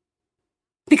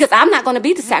 Because I'm not going to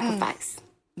be the sacrifice.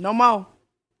 No more.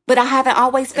 But I haven't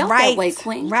always felt that way,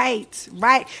 Queen. Right.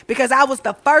 Because I was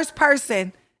the first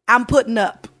person I'm putting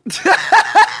up.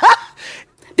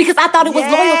 Because I thought it was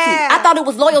loyalty. I thought it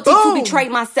was loyalty to betray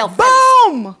myself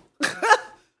Boom.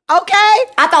 Okay.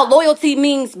 I thought loyalty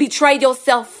means betray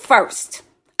yourself first.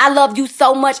 I love you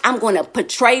so much, I'm going to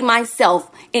portray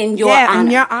myself in your honor.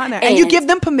 In your honor. And you give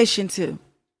them permission to.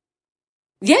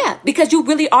 Yeah, because you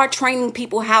really are training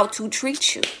people how to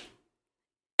treat you.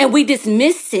 And we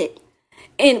dismiss it.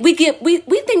 And we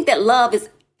think that love is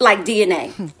like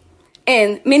DNA.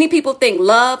 And many people think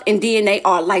love and DNA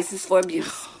are a license for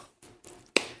abuse.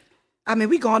 I mean,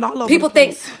 we going all over. People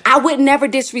think I would never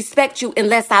disrespect you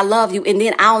unless I love you. And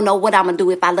then I don't know what I'm going to do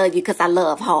if I love you because I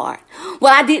love hard.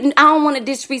 Well, I don't want to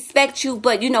disrespect you,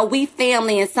 but we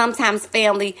family, and sometimes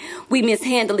family, we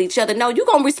mishandle each other. No, you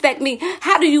going to respect me.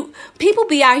 People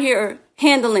be out here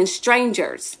handling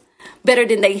strangers better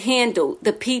than they handle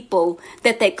the people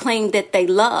that they claim that they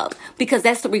love, because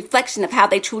that's the reflection of how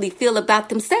they truly feel about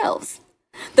themselves.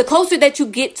 The closer that you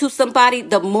get to somebody,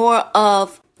 the more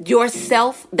of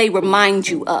yourself they remind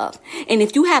you of. And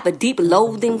if you have a deep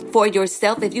loathing for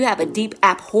yourself, if you have a deep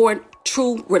abhorrent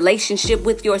true relationship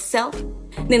with yourself,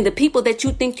 then the people that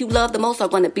you think you love the most are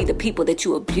going to be the people that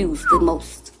you abuse the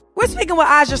most. We're speaking with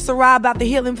Ajna Surah about the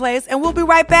healing place, and we'll be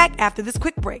right back after this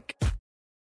quick break.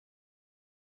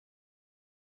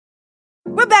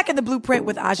 We're back in the blueprint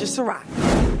with Ajna Surah.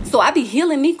 So I be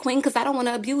healing me, Queen, because I don't want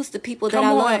to abuse the people that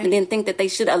I love and then think that they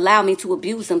should allow me to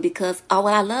abuse them because, well,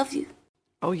 I love you.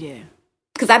 Oh, yeah.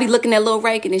 Because I be looking at Lil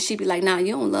Reagan and she be like, nah,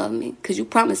 you don't love me because you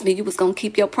promised me you was going to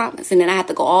keep your promise. And then I have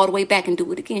to go all the way back and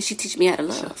do it again. She teach me how to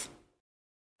love.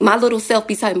 My little self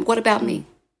be saying, what about me?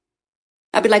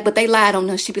 I be like, but they lied on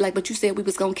us. She be like, but you said we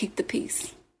was going to keep the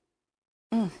peace.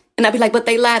 And I be like, but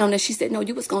they lied on us. She said, no,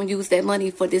 you was going to use that money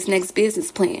for this next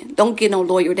business plan. Don't get no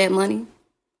lawyer that money.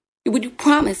 Would you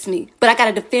promise me? But I got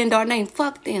to defend our name.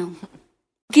 Fuck them.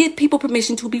 Give people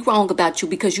permission to be wrong about you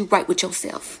because you right with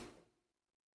yourself.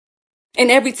 And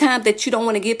every time that you don't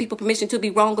want to give people permission to be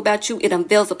wrong about you, it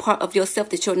unveils a part of yourself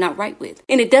that you're not right with.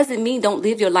 And it doesn't mean don't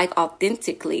live your life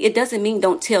authentically. It doesn't mean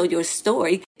don't tell your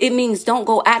story. It means don't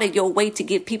go out of your way to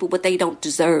give people what they don't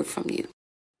deserve from you.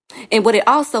 And what it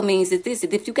also means is this,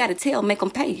 that if you got to tell, make them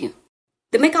pay you.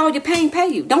 To make all your pain pay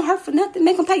you. Don't hurt for nothing.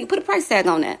 Make them pay you. Put a price tag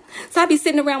on that. So I be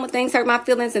sitting around with things hurt my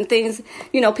feelings and things,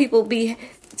 people be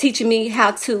teaching me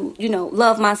how to,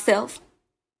 love myself.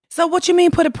 So what you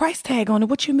mean put a price tag on it?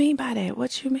 What you mean by that?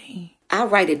 What you mean? I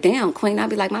write it down, Queen. I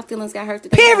be like, my feelings got hurt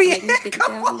today. Period.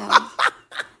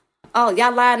 Oh,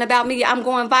 y'all lying about me. I'm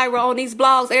going viral on these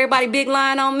blogs. Everybody big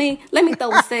lying on me. Let me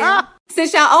throw a sale.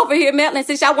 Since y'all over here meddling,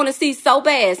 since y'all want to see so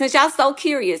bad, since y'all so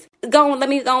curious, let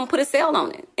me go and put a sale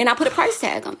on it. And I put a price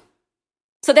tag on it.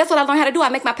 So that's what I learned how to do. I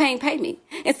make my pain pay me.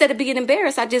 Instead of being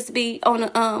embarrassed, I just be on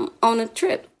a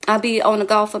trip. I be on the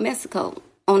Gulf of Mexico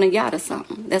on a yacht or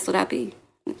something. That's what I be.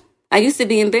 I used to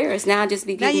be embarrassed. Now I just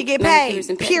be getting. Now you get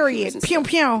paid. Period. Pew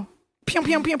pew. Pew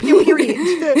pew pew pew.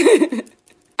 Period.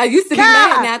 I used to be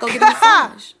mad. Now I go get a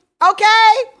massage.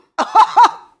 Okay.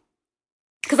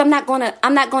 Because I'm not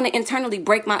gonna internally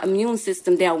break my immune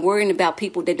system down worrying about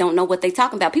people that don't know what they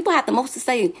talking about. People have the most to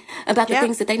say about the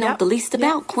things that they know the least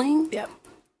about, Queen. Yep.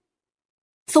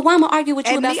 So why am I arguing with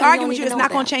you about something arguing with you is not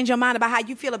going to change your mind about how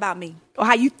you feel about me or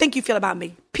how you think you feel about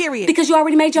me. Period. Because you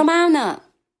already made your mind up.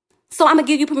 So I'm going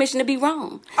to give you permission to be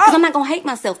wrong. Because I'm not going to hate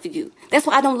myself for you. That's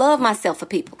why I don't love myself for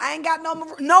people. I ain't got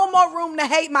no more room to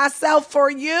hate myself for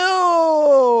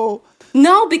you.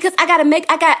 No, because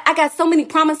I got so many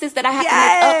promises that I have to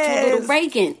make up to little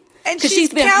Reagan. Because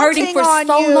she's been hurting for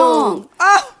so long.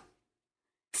 Oh.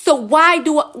 So what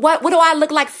do I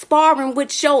look like sparring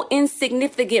with your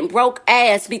insignificant broke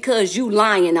ass because you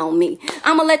lying on me?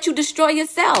 I'm going to let you destroy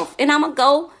yourself. And I'm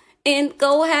going to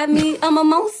go have me a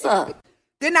mimosa.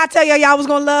 Didn't I tell y'all was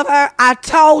going to love her? I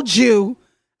told you.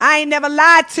 I ain't never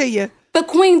lied to you. But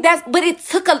Queen, but it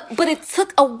took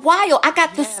a while. I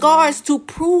got the scars to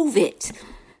prove it.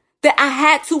 That I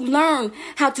had to learn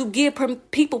how to give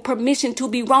people permission to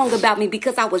be wrong about me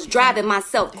because I was driving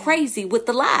myself crazy with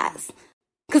the lies.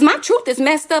 Because my truth is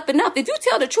messed up enough. If you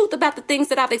tell the truth about the things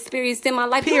that I've experienced in my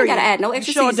life, you don't got to add no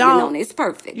extra seasoning on it. It's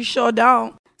perfect. You sure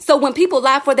don't. So when people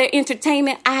lie for their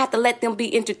entertainment, I have to let them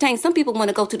be entertained. Some people want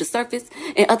to go to the surface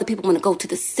and other people want to go to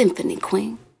the symphony,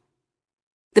 Queen.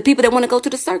 The people that want to go to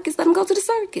the circus, let them go to the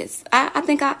circus. I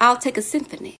think I'll take a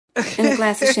symphony and a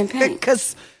glass of champagne.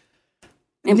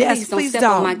 And yes, please don't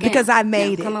on my gown. Because I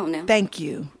made it. Come on now. Thank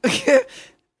you.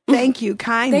 Thank you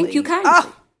kindly. Thank you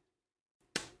kindly.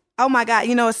 Oh my God.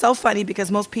 You know, it's so funny because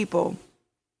most people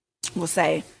will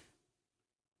say,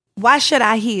 why should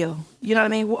I heal? You know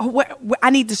what I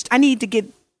mean? I need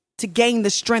to gain the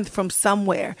strength from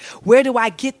somewhere. Where do I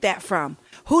get that from?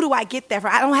 Who do I get that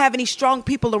from? I don't have any strong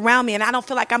people around me and I don't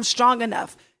feel like I'm strong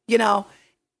enough, you know?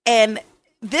 And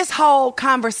this whole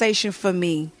conversation for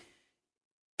me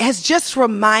has just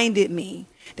reminded me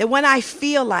that when I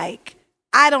feel like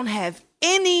I don't have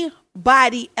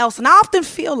anybody else, and I often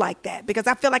feel like that because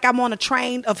I feel like I'm on a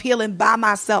train of healing by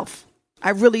myself.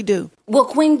 I really do. Well,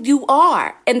 Queen, you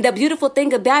are. And the beautiful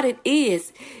thing about it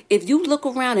is, if you look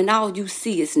around and all you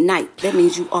see is night, that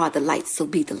means you are the light, so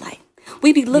be the light.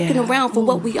 We be looking around for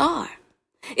what we are.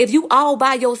 If you all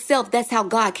by yourself, that's how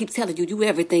God keeps telling you, you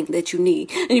everything that you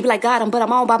need. And you be like, God, but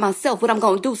I'm all by myself. What I'm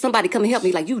going to do? Somebody come and help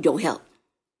me. Like, you don't help.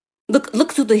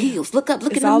 Look to the hills. Look up.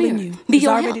 Look in the mirror. It's all in you. It's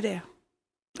already there.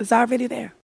 It's already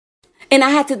there. And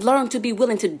I had to learn to be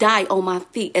willing to die on my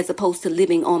feet as opposed to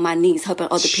living on my knees, helping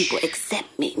other people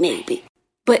accept me, maybe.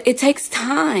 But it takes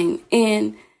time,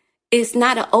 and it's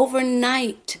not an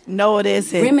overnight it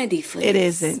isn't. Remedy for it. This. It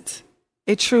isn't.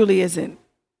 It truly isn't.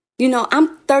 You know,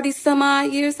 I'm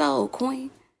 30-some-odd years old, Queen.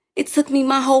 It took me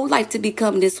my whole life to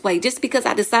become this way. Just because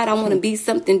I decide I want to be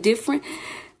something different,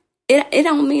 it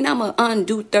don't mean I'm going to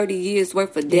undo 30 years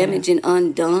worth of damage and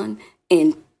undone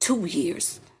in 2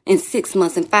 years. In 6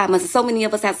 months and 5 months. And so many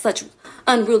of us have such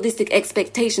unrealistic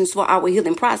expectations for our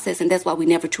healing process, and that's why we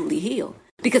never truly heal.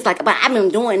 Because but I've been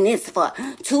doing this for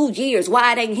 2 years.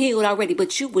 Why it ain't healed already?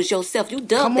 But you was yourself. You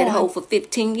dug that hole for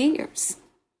 15 years.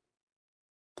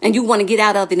 And you want to get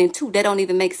out of it in 2. That don't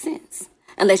even make sense.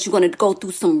 Unless you're going to go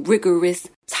through some rigorous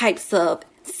types of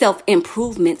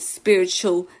self-improvement,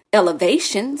 spiritual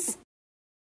elevations.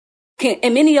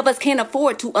 And many of us can't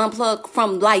afford to unplug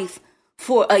from life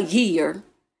for a year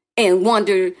and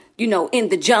wander, in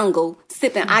the jungle,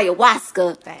 sipping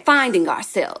ayahuasca, finding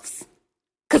ourselves.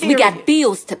 Because we got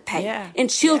bills to pay and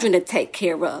children to take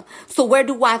care of. So where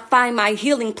do I find my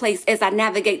healing place as I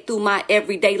navigate through my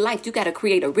everyday life? You got to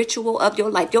create a ritual of your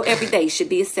life. Your everyday should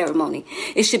be a ceremony.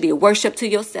 It should be a worship to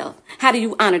yourself. How do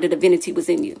you honor the divinity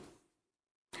within you?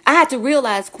 I had to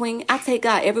realize, Queen, I take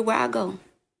God everywhere I go.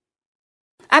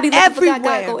 I be looking for God.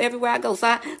 God go everywhere I go.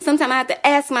 So sometimes I have to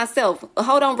ask myself,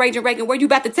 hold on, Raging Reagan, where you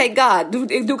about to take God?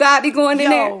 Do God be going in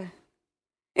there?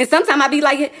 And sometimes I be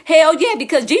like, hell yeah,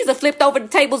 because Jesus flipped over the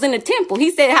tables in the temple.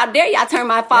 He said, how dare y'all turn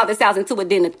my father's house into a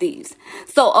den of thieves?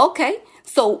 So, okay.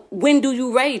 So when do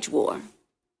you rage war?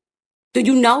 Do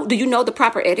you know the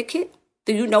proper etiquette?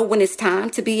 Do you know when it's time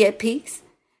to be at peace?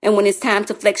 And when it's time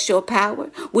to flex your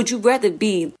power? Would you rather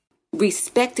be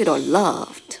respected or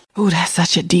loved? Oh, that's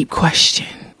such a deep question.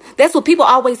 That's what people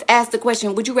always ask the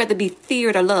question, would you rather be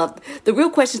feared or loved? The real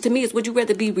question to me is, would you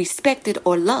rather be respected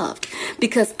or loved?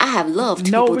 Because I have loved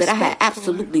people that I had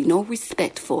absolutely no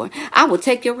respect for. I will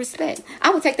take your respect. I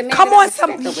will take the man. Come on,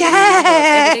 some yes.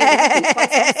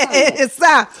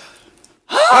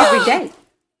 Every day.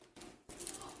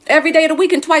 Every day of the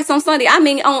week and twice on Sunday. I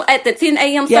mean, at the 10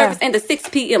 a.m. service and the 6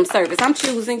 p.m. service. I'm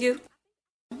choosing you.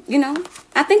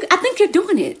 I think you're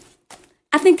doing it.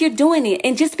 I think you're doing it.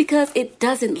 And just because it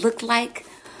doesn't look like,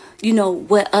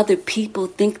 what other people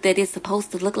think that it's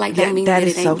supposed to look like, that means that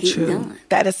it ain't getting done.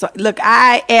 That is so true. Look,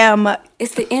 I am.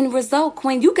 It's the end result,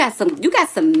 Queen. You got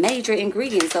some major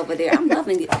ingredients over there. I'm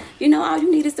loving it. All you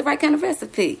need is the right kind of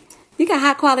recipe. You got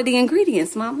high quality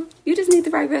ingredients, Mama. You just need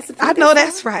the right recipe. I know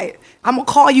that's right. I'm going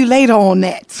to call you later on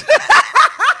that.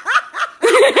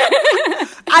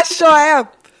 I sure am.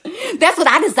 That's what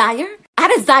I desire. I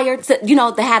desire to,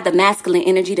 to have the masculine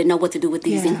energy to know what to do with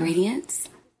these ingredients.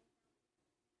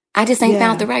 I just ain't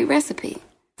found the right recipe.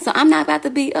 So I'm not about to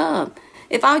be,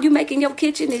 if all you make in your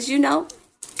kitchen is,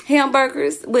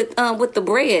 hamburgers with the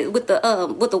bread, with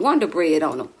the Wonder Bread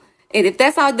on them. And if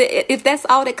that's all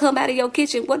that come out of your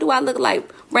kitchen, what do I look like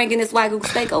bringing this Wagyu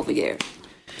steak over here?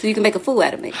 So you can make a fool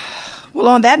out of me. Well,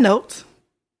 on that note.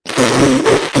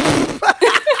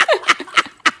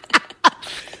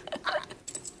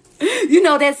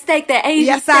 That steak, that Asian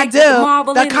yes, steak, I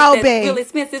do. The Kobe. Real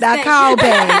expensive the steak.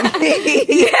 Kobe.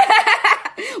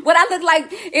 What I look like,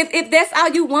 if that's all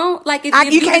you want, like if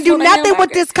you can't do nothing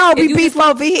with this Kobe beef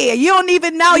over here. You don't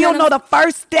even know. You don't know the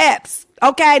first steps,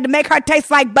 okay, to make her taste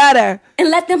like butter. And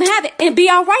let them have it and be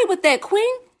all right with that,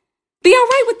 Queen. Be all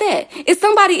right with that. If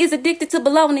somebody is addicted to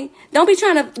bologna, don't be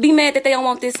trying to be mad that they don't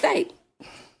want this steak.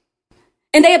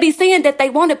 And they'll be saying that they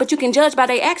want it, but you can judge by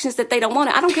their actions that they don't want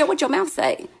it. I don't care what your mouth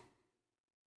say.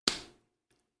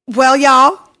 Well,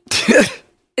 y'all.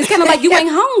 It's kind of like you ain't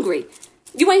hungry.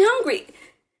 You ain't hungry.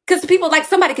 Because people, like,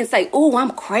 somebody can say, "Oh,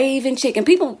 I'm craving chicken."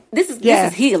 People, this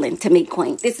is healing to me,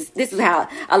 Queen. This is how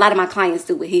a lot of my clients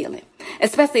do with healing.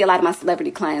 Especially a lot of my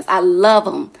celebrity clients. I love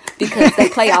them because they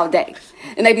play all day.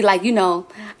 And they be like,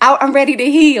 I'm ready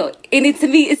to heal. And to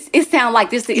me, it sounds like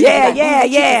this. Yeah.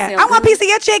 I want a good. piece of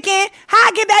your chicken. How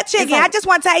I get that chicken? Like, I just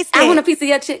want to taste it. I want a piece of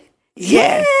your chicken.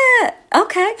 Yeah.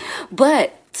 Okay.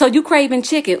 But, so you craving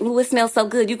chicken. Ooh, it smells so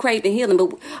good. You craving healing.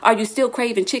 But are you still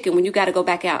craving chicken when you got to go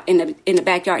back out in the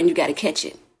backyard and you got to catch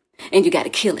it? And you got to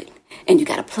kill it. And you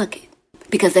got to pluck it.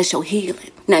 Because that's your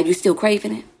healing. Now, you still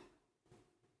craving it?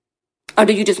 Or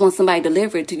do you just want somebody to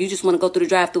deliver it? Do you just want to go through the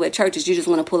drive-thru at churches? You just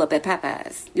want to pull up at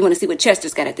Popeyes? You want to see what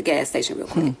Chester's got at the gas station real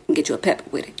quick and get you a pepper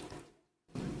with it?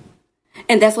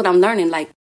 And that's what I'm learning. Like,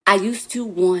 I used to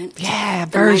want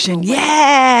version.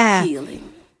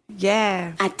 Healing.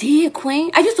 Yeah. I did, Queen.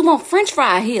 I used to want French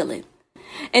fry healing.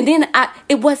 And then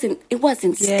it wasn't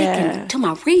sticking to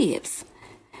my ribs.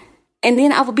 And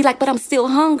then I would be like, but I'm still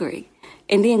hungry.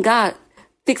 And then God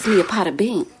fixed me a pot of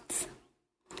beans.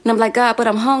 And I'm like, God, but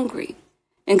I'm hungry.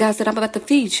 And God said, I'm about to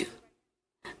feed you.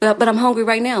 But I'm hungry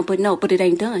right now. But it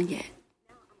ain't done yet.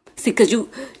 See, because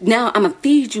now I'm going to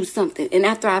feed you something. And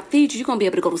after I feed you, you're going to be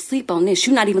able to go to sleep on this.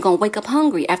 You're not even going to wake up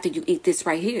hungry after you eat this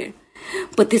right here.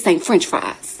 But this ain't French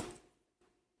fries.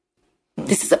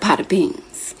 This is a pot of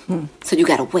beans. So you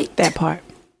got to wait. That part.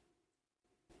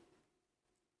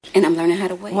 And I'm learning how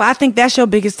to wait. Well, I think that's your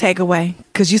biggest takeaway.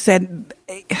 Because you said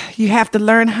you have to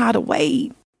learn how to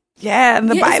wait. Yeah, in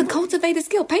the Bible. It's a cultivated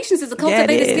skill. Patience is a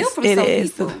cultivated skill from some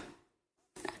people.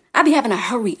 I be having to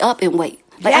hurry up and wait.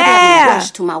 Like, I be having to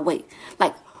rush to my wait.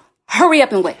 Like, hurry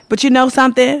up and wait. But you know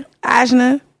something,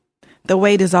 Ajna? The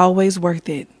wait is always worth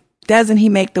it. Doesn't he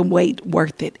make the wait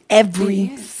worth it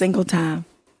every single time?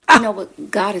 You know what?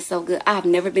 God is so good. I've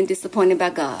never been disappointed by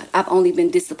God. I've only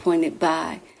been disappointed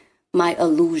by my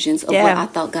illusions of what I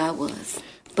thought God was.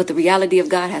 But the reality of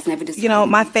God has never disappointed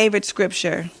me. My favorite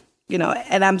scripture...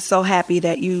 and I'm so happy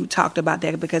that you talked about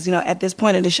that because, at this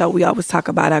point in the show, we always talk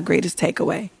about our greatest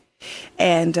takeaway.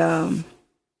 And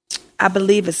I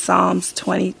believe it's Psalms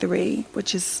 23,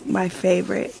 which is my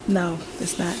favorite. No,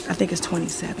 it's not. I think it's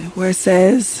 27, where it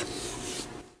says,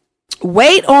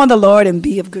 wait on the Lord and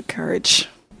be of good courage.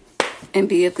 And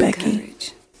be of good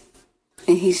courage.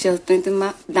 And he shall strengthen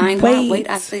thine heart. Wait,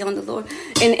 I say on the Lord.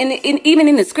 And even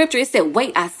in the scripture, it said,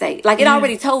 wait, I say. Like, it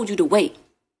already told you to wait.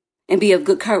 And be of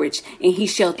good courage, and he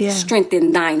shall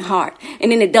strengthen thine heart. And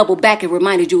then it doubled back and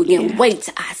reminded you again, wait,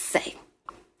 I say.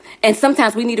 And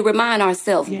sometimes we need to remind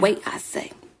ourselves, wait, I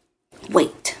say.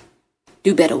 Wait.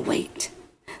 You better wait.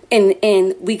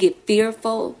 And we get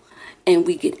fearful, and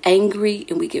we get angry,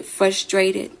 and we get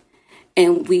frustrated,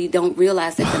 and we don't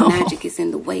realize that the magic is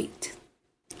in the wait.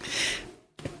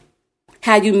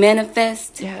 How you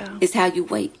manifest is how you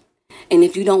wait. And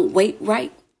if you don't wait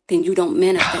right, then you don't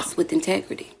manifest with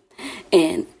integrity.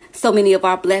 And so many of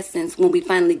our blessings, when we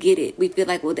finally get it, we feel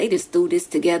like, well, they just threw this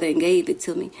together and gave it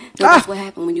to me. No, that's what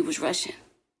happened when you was rushing.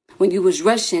 When you was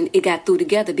rushing, it got through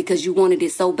together because you wanted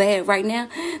it so bad right now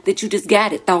that you just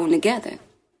got it thrown together.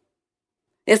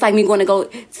 It's like me going to go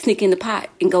sneak in the pot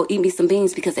and go eat me some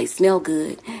beans because they smell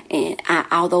good. And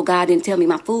although God didn't tell me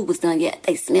my food was done yet,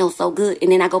 they smell so good.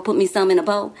 And then I go put me some in a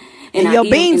bowl. And your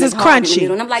beans is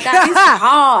crunchy. And I'm like, God, this is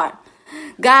hard.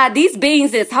 God, these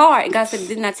beans is hard. And God said,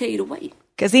 didn't I tell you to wait?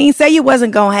 Because he didn't say you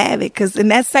wasn't going to have it. Because in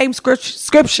that same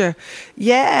scripture,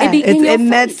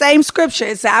 that same scripture,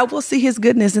 it said, I will see his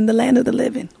goodness in the land of the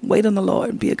living. Wait on the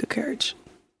Lord and be of good courage.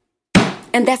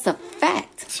 And that's a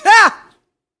fact.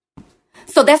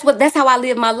 So that's how I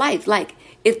live my life. Like,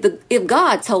 if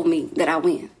God told me that I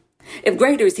win, if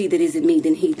greater is he that is in me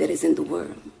than he that is in the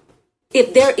world,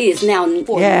 if there is now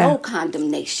no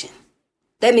condemnation,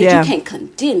 that means you can't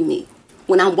condemn me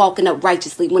when I'm walking up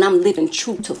righteously, when I'm living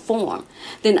true to form,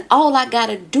 then all I got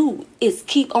to do is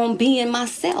keep on being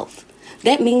myself.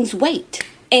 That means wait.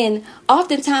 And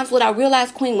oftentimes what I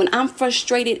realize, Queen, when I'm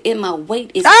frustrated in my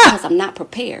wait is because I'm not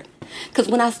prepared. Because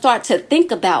when I start to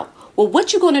think about, well,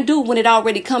 what you going to do when it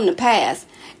already come to pass?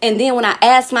 And then when I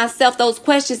ask myself those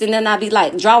questions and then I be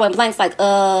like drawing blanks like,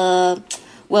 well,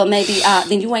 maybe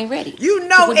then you ain't ready. You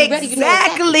know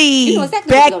exactly,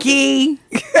 Becky.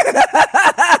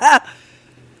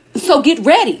 So get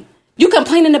ready. You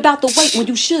complaining about the wait when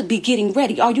you should be getting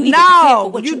ready. Are you even prepared for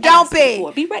what you don't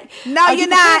be? Be ready. No, you're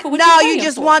not. No, you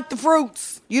just want the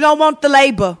fruits. You don't want the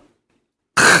labor.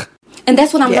 And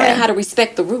that's what I'm learning, how to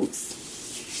respect the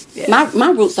roots. Yeah.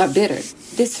 My roots are bitter.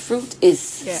 This fruit is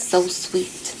so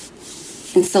sweet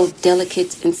and so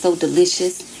delicate and so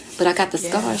delicious, but I got the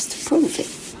scars to prove it.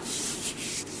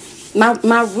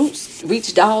 My roots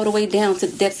reached all the way down to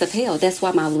the depths of hell. That's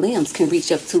why my limbs can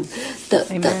reach up to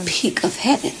the peak of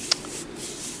heaven.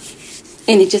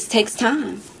 And it just takes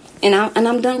time. And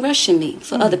I'm done rushing me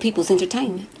for other people's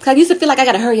entertainment. Because I used to feel like I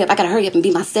got to hurry up. I got to hurry up and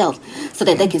be myself so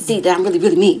that they can see that I'm really,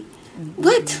 really me.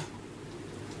 What?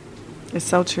 It's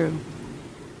so true.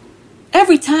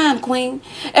 Every time, Queen,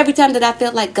 every time that I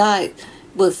felt like God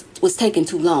was taking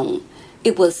too long,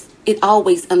 it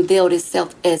always unveiled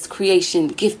itself as creation,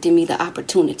 gifting me the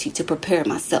opportunity to prepare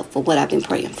myself for what I've been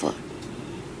praying for.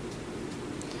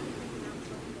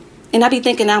 And I be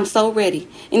thinking I'm so ready.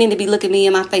 And then they be looking me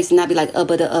in my face and I be like,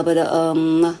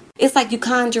 It's like you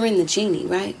conjuring the genie,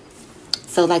 right?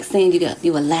 So like saying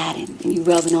you Aladdin and you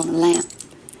rubbing on the lamp.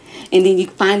 And then you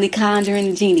finally conjuring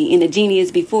the genie and the genie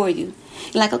is before you.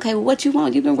 You're like, okay, well, what you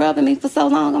want? You've been rubbing me for so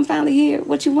long. I'm finally here.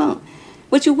 What you want?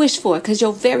 What you wish for? Because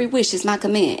your very wish is my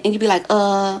command. And you be like,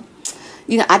 I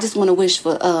just want to wish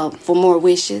for more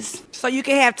wishes. So you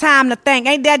can have time to think.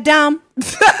 Ain't that dumb?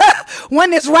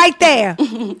 One is right there.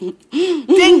 Ding,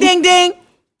 ding, ding.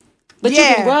 But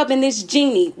you've been rubbing this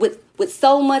genie with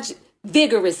so much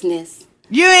vigorousness.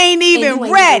 You ain't even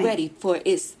ready. Even ready for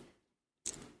it.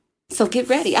 So get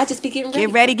ready. I just be getting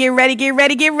ready. Get ready.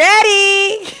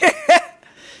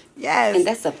 Yes. And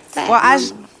that's a fact. Well,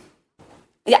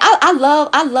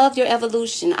 I love your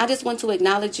evolution. I just want to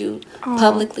acknowledge you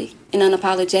publicly and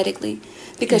unapologetically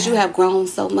because you have grown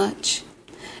so much,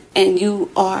 and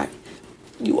you are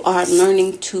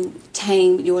learning to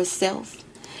tame yourself,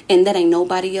 and that ain't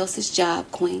nobody else's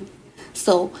job, Queen.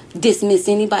 So dismiss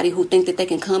anybody who think that they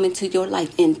can come into your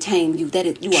life and tame you.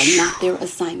 You are not their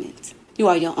assignment. You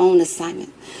are your own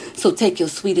assignment. So take your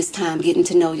sweetest time getting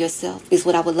to know yourself is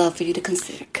what I would love for you to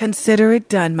consider. Consider it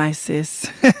done, my sis.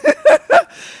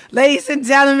 Ladies and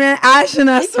gentlemen,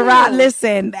 Ajna Surah,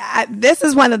 listen, this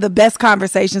is one of the best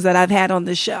conversations that I've had on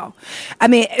this show. I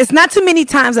mean, it's not too many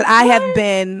times that I have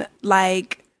been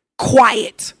like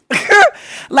quiet.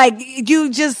 Like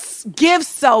you just give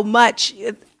so much.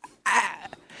 I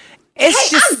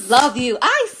love you.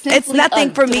 It's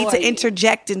nothing for me to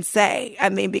interject and say. I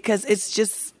mean, because it's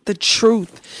just the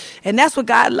truth. And that's what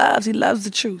God loves. He loves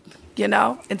the truth,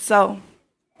 And so,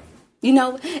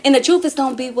 and the truth is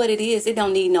going to be what it is. It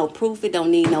don't need no proof. It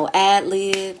don't need no ad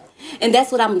lib. And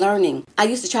that's what I'm learning. I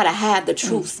used to try to have the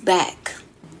truths back.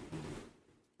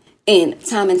 And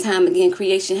time again,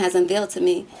 creation has unveiled to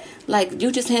me, like,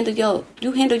 you just handle your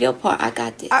part. I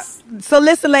got this. So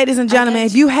listen, ladies and gentlemen,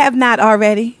 if you have not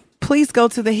already, please go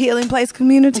to the Healing Place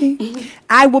community.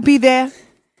 I will be there.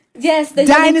 Yes, the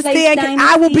Dynasty.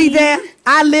 I will be there.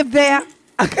 I live there.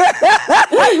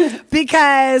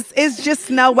 Because it's just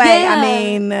no way. Yeah. I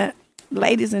mean,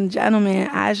 ladies and gentlemen,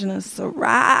 Ajna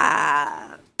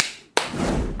Surah.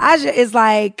 Ajna is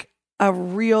like a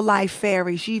real life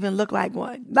fairy. She even looked like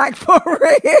one. Like for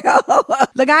real.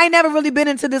 Look, I ain't never really been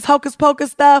into this hocus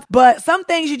pocus stuff, but some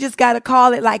things you just gotta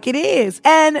call it like it is.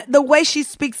 And the way she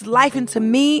speaks life into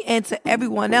me and to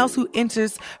everyone else who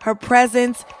enters her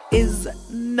presence is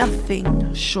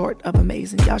nothing short of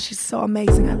amazing. Y'all, she's so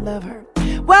amazing. I love her.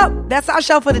 Well, that's our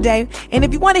show for today. And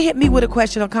if you want to hit me with a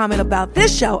question or comment about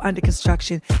this show under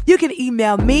construction, you can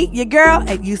email me, your girl,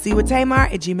 at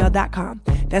ucwithtamar@gmail.com.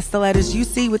 That's the letters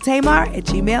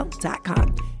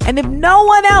ucwithtamar@gmail.com. And if no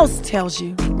one else tells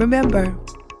you, remember,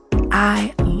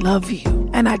 I love you.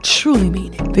 And I truly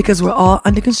mean it, because we're all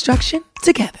under construction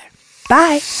together.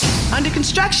 Bye. Under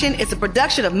Construction is a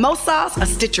production of Mo Sauce, a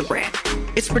Stitcher brand.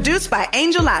 It's produced by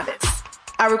Angel Lavitz.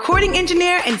 Our recording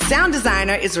engineer and sound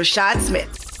designer is Rashad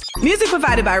Smith. Music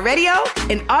provided by Radio,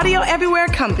 an Audio Everywhere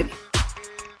company.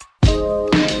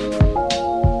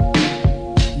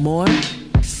 More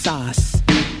sauce.